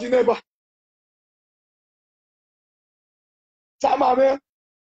much was the neighbor? Tamame,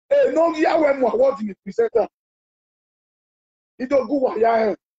 no, yeah, when what in the presenter. It don't go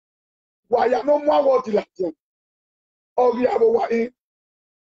why ya no more what the Latin. Oh, we have a way.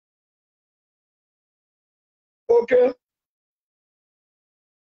 Okay.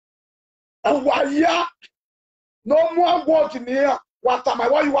 And why ya no more what in here? What time?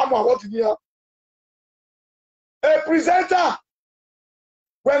 Why you want more what in here? A presenter,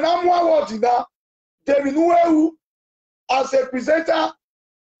 when I'm one word in that, they will as a presenter,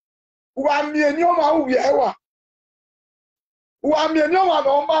 who are me and your man who we are. Who are me and your man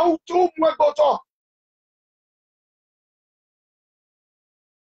who two more bottom.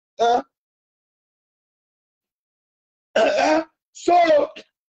 So,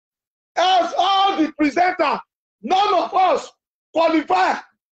 as all the presenter, none of us qualify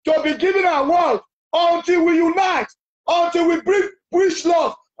to be given an award. Until we unite, until we preach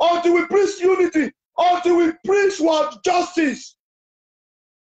love, until we preach unity, until we preach what justice,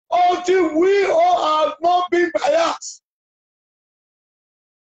 until we all have not been biased.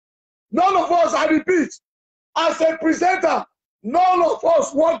 None of us, I repeat, as a presenter, none of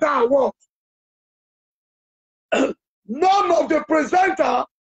us want that award. None of the presenter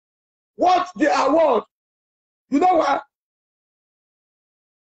want the award. You know what?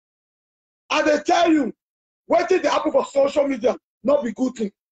 And they tell you, what did happen for social media? Not be good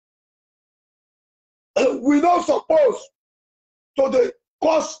thing. We don't suppose to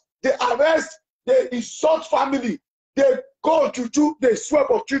cause they arrest, they insult family, they go to they swear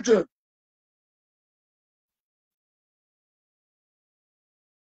of children.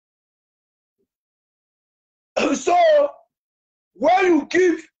 So when you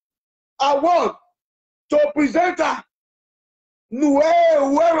give award to a presenter,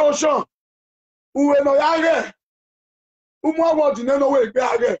 Ocean. Uwe no yage, umwa di no we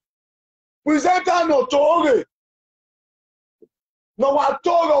yage. Presenter no Tori, no wa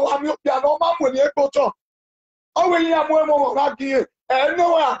Toro wa mi no ma mo ni ekoto. O we yin amu emo wa gi e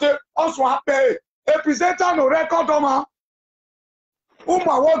no wa te osun ape. A presenter no record ma.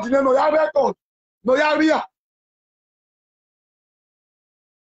 Umwa di no ya record, no ya ria.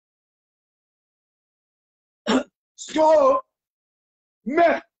 So me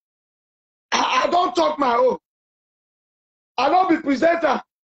I don't talk my own. I don't be presenter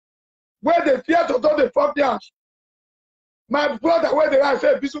where they fear to do the fuck dance. My brother, where they are,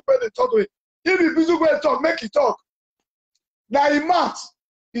 say, Bisu, where they talk to it. If the Bisu, where talk, make it talk. Now, he mad.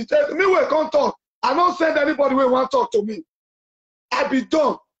 He said, me, we can't talk. I don't send anybody who want to talk to me. I be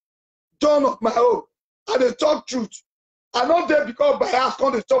done on my own. I dey talk truth. I not there because by ask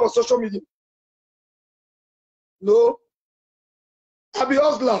on the top of social media. No. I be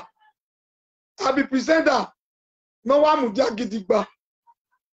hustler. I be presenter. No one would just get it back.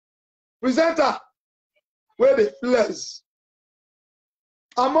 Presenter. Where they flex.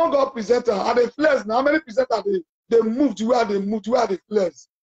 Among all presenters, are they flex now? How many presenters they move to where they move to where they flex?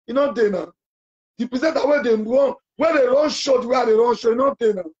 You know they now. The presenter where they run show to where they run show, you know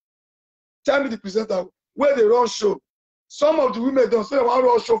they now. Tell me the presenter where they run show. Some of the women don't say they want to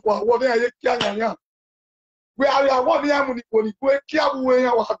run show for award. They are where I award the money for the way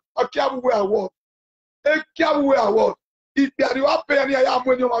Kiabu award. A Kiabu award. If you are paying any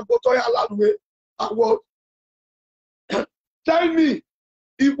money, you want to go to award. Tell me,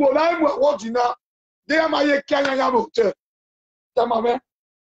 if you are award now, they are my Kianya hotel. Tell me.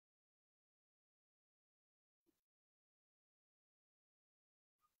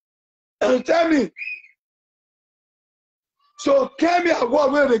 Tell me. So tell me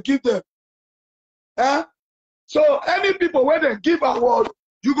award where they give them. Eh? So any people where they give award,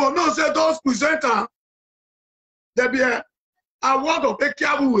 you go know say those presenters, there be a award of a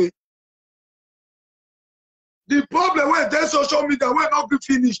carry. The problem where they social media will not be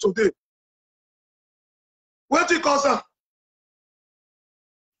finished today. What it cause her?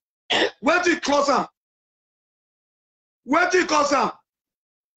 What it cause her? What it cause her?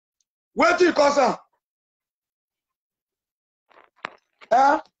 What it cause her?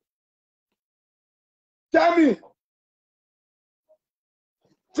 Eh? Tell me.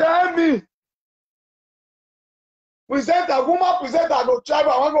 Tell me. Presenter, woman presenter go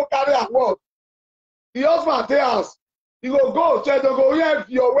travel, I want to go carry a word. The husband tell us, you go, tell them, go, yeah,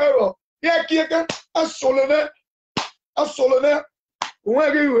 your wearer. Yeah, kick a solene.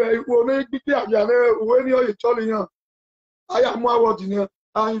 When you make me when you're telling you, I am more what in here.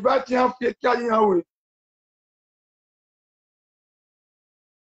 I invite you to carry away.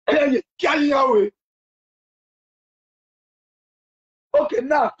 Carry away. Okay,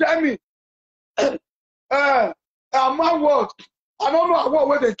 now tell me. My word. I don't know what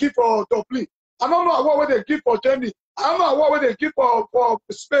where they give for Dublin. I don't know what where they give for Germany. I don't know what where they give for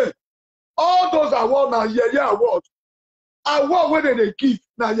Spain. All those awards now, yeah, award. Award where they give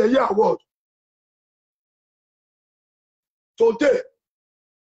now, yeah, award. Today,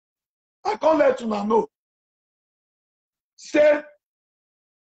 I can't let you know. Say,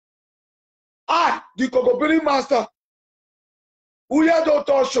 I, the Kokobiri master,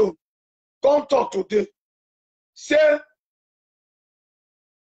 Uyiedotalk show, come talk today. Say,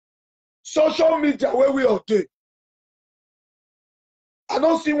 social media where we are today. I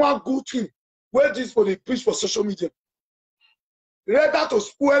don't see one good thing where this for the preach for social media. Rather to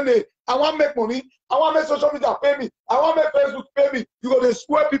spoil me. I want to make money. I want to make social media pay me. I want to make Facebook pay me. You got to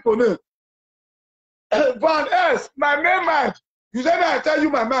spoil people now. Van S, my main man. You said I tell you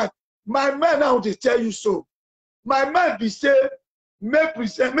my man. My man now they tell you so. My man be say, make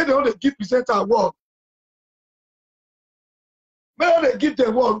present, make they only give presenter award. Make only give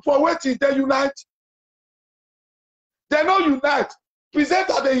them one for waiting they unite. They don't unite.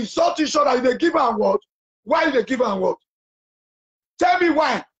 Presenter they insult each other. They give an award. Why they give an award? Tell me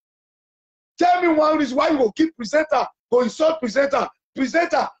why. Tell me one reason why you go keep presenter, go insult presenter,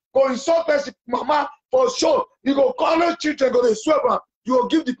 go insult person, mama for sure. You go call those children, go to swear, you will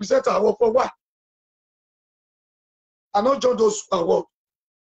give the presenter award for what? I not join those awards.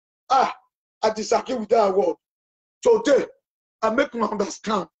 I disagree with that award. Today, I make you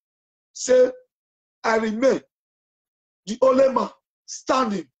understand. Say, I remain the only man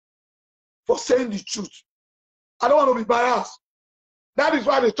standing for saying the truth. I don't want to be biased. That is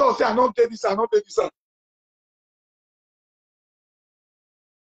why the church say, I don't take this, I don't take this.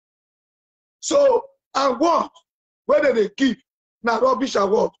 So, award, whether they give, now rubbish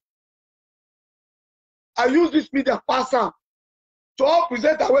award. I use this media passer to all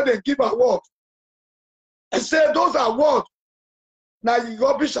presenters where they give award. And say those awards, now you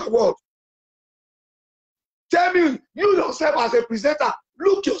rubbish award. Tell me, you yourself as a presenter,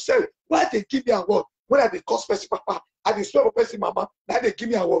 look yourself, why they give me award? When they cost person papa, I dey swear for person mama, now they give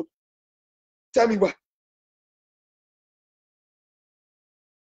me award. Tell me why.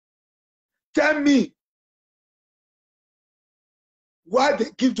 Tell me why they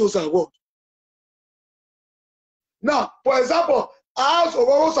give those awards. Now, for example, as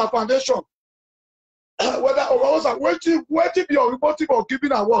Owarosa Foundation, whether Owarosa, waiting be your motive of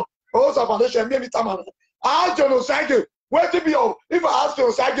giving award, Owarosa Foundation, maybe Tamana. Ask John Osage, waiting be your, if I ask John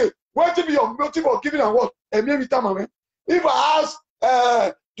Osage, waiting be your motive of giving award, and maybe Tamana. If I ask,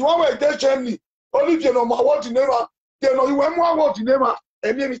 the one where they Germany, only you know my award in Nera, They know you want more award in them.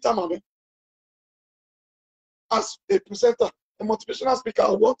 As a presenter, a motivational speaker,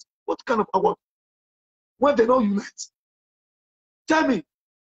 award. What kind of award? When they don't unite. Tell me,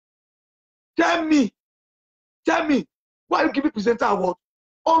 why you give me presenter award?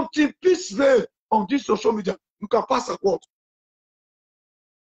 Until peace reign on this social media, you can pass award.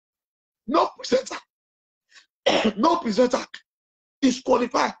 No presenter is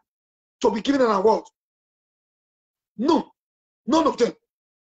qualified to be given an award. No, none of them.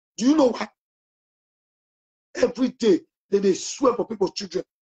 Do you know why? Every day they swear for people's children.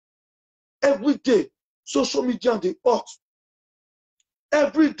 Every day, social media and the art.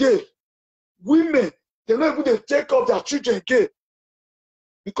 Every day, women, they not even they take up their children again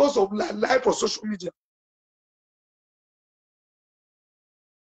because of life on social media.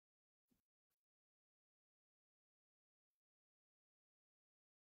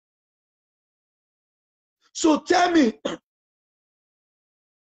 So tell me,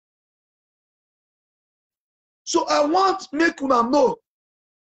 so I want make una know.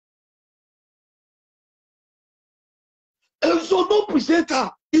 And so no presenter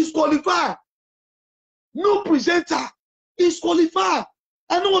is qualified. No presenter is qualified.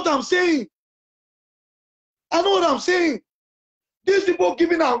 I know what I'm saying. These people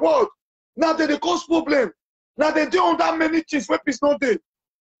giving an award. Now they cause problem. Now they do that many things where peace not there.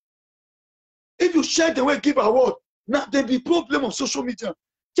 If you share the way give award, now there be problem on social media.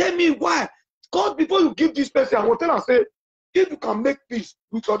 Tell me why. Because before you give this person, I will tell and say, if you can make peace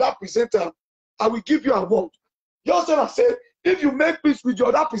with other presenter, I will give you an award. Your son say, if you make peace with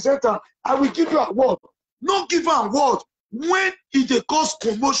your other presenter, I will give you an award. No give an award when it cause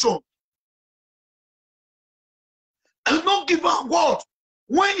commotion. And not give an award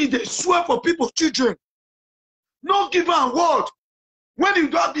when it swear for people's children. Not give an award when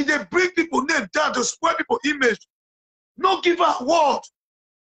they bring people name down to spoil people's image. Not give an award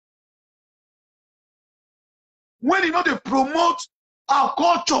when they promote our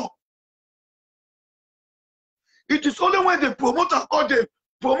culture. It is only when they promote our culture,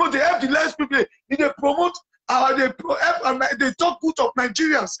 they help the less people. If they promote they talk good of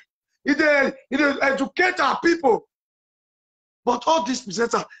Nigerians. If they educate our people. But all these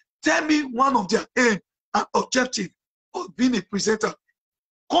presenters, tell me one of their aim and objective of being a presenter.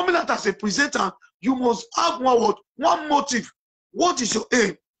 Coming out as a presenter, you must have one motive. What is your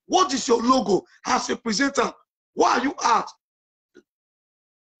aim? What is your logo as a presenter? Why are you at?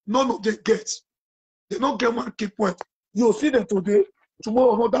 None of them get. They don't get one key point. You'll see them today,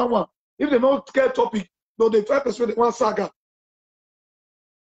 tomorrow, another one. If they don't get topic, no, they try to say one saga.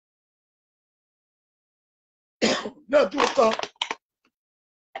 Yeah, do that.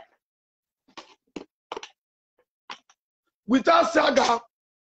 Without saga,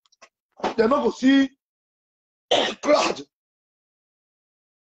 they're not going to see crowd.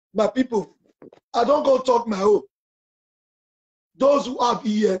 My people, I don't go talk my own. Those who have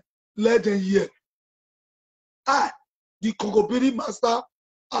ear, let them hear. I, the Kogobiri master,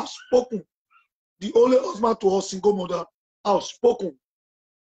 have spoken. The only husband to her single mother, have spoken.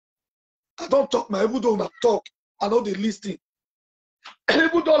 I don't talk my even though I talk, I know they listen.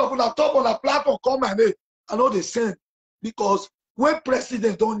 Even though when I talk on a platform, come my name, I know they send. Because when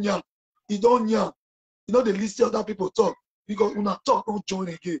president don't yarn, he don't yarn. You know they listen other people talk. Because when I talk, don't join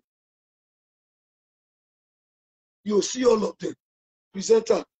again. You see all of them.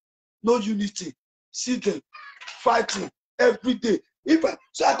 Presenter, no unity. See them fighting every day.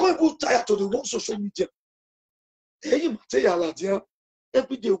 So I can't even tired to the work social media. Every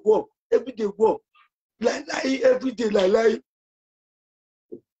day work, every day work. Like every day, like.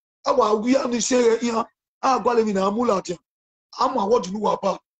 Our we are the same here. I'm what you know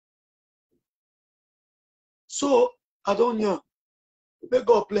about. So I don't know. May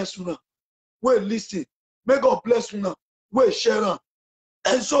God bless you now. We listen. May God bless you now. We share.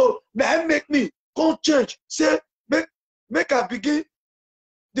 And so that make me come change. Say make I begin.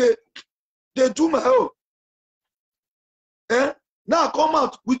 They do my own. Now come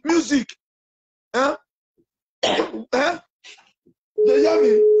out with music. They hear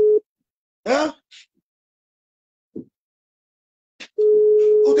me.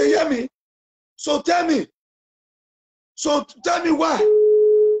 Oh, they hear me. So tell me why.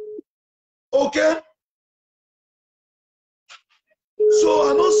 Okay.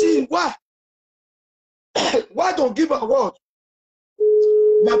 So I don't see why. Why don't give a word?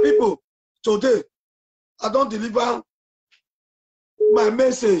 My people, today, I don't deliver my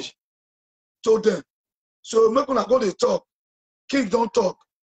message to them. So make when I go to talk, King don't talk.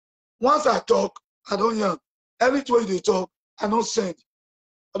 Once I talk, I don't yarn. Every time they talk, I don't send.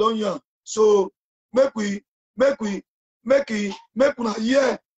 I don't yarn. So make we make una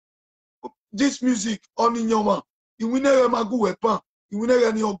hear this music on in your man. You will never magu weapon. You will never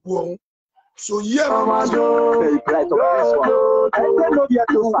any obu. So yeah, mama very bright of this one. I don't know yet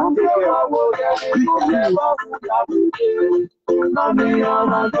to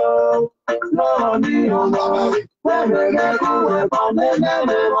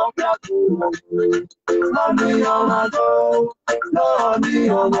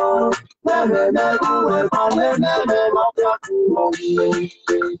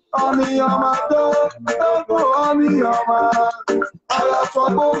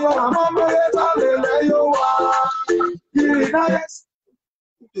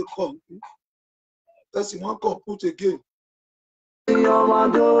they come. That's in one cup put again.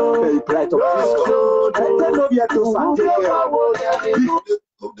 Very bright of this one. I don't know yet to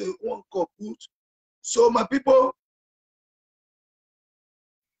The one cup put. So my people.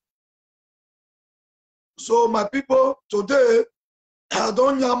 Today I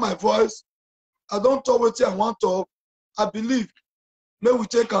don't hear my voice. I don't talk what I want to talk. I believe. May we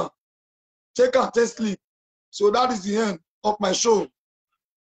take take sleep. So that is the end of my show.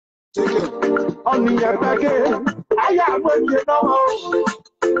 Take care. On the again, I am when you know.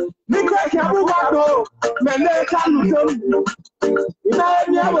 Nika Kabugo, Meleka Lutum. In I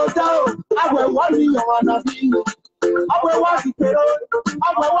never tell, I will want you on a thing. I will want you to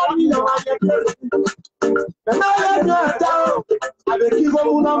I will want you on a and I let down. I will keep on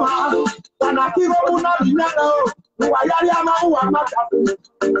Unama, and I keep on Unama. Why I am not happy.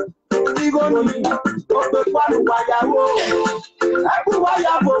 Igo ni ope kwanu wayawo eku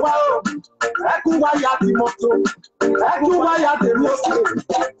waya bowa eku waya ti moto eku waya te losi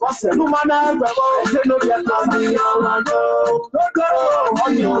kose nu mana gbego se no ye to mi amado dokoro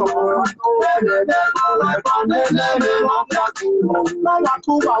oyo bebe le panele le mo na wa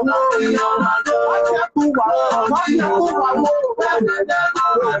ku wa wo amado ku wa wo bebe le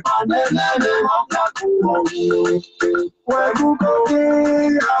panele le mo weku ko ki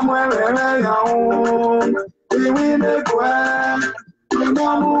amwe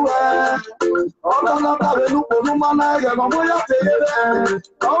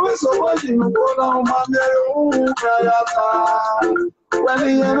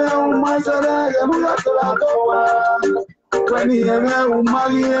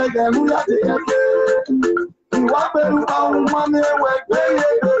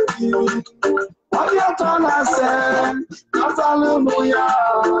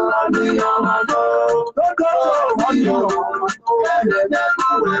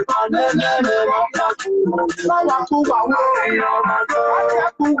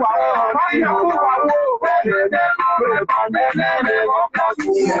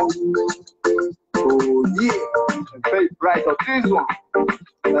Oh yeah, very bright of this one.